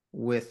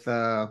with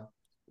a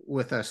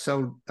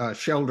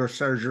shoulder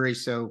surgery,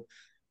 so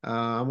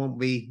I won't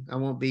be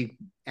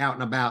out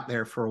and about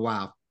there for a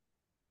while.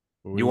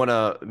 You want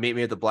to meet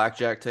me at the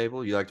blackjack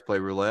table? You like to play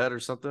roulette or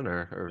something,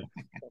 or...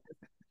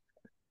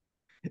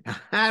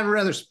 I'd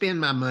rather spend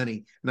my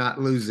money,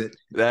 not lose it.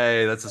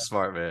 Hey, that's a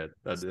smart man.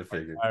 I did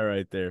figure. All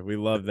right, there. We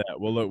love that.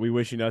 Well, look, we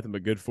wish you nothing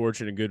but good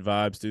fortune and good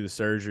vibes through the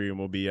surgery, and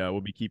we'll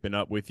be keeping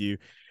up with you.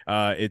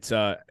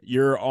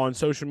 You're on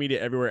social media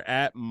everywhere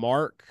at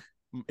Mark.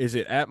 Is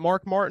it at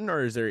Mark Martin,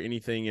 or is there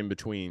anything in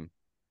between?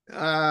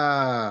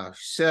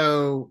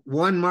 So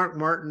one Mark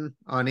Martin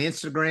on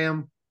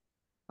Instagram,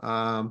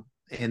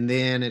 and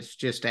then it's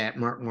just at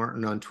Mark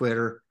Martin on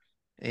Twitter,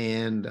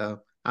 and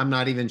I'm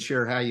not even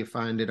sure how you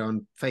find it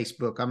on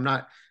Facebook.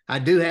 I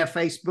do have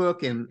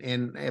Facebook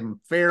and am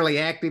fairly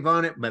active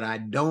on it, but I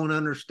don't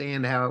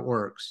understand how it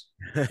works.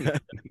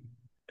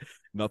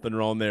 Nothing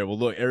wrong there. Well,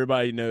 look,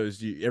 everybody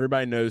knows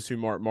who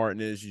Mark Martin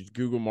is. You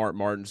Google Mark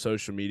Martin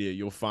social media,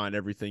 you'll find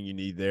everything you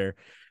need there.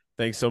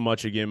 Thanks so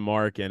much again,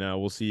 Mark, and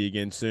we'll see you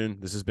again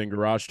soon. This has been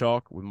Garage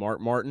Talk with Mark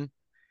Martin.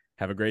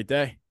 Have a great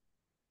day.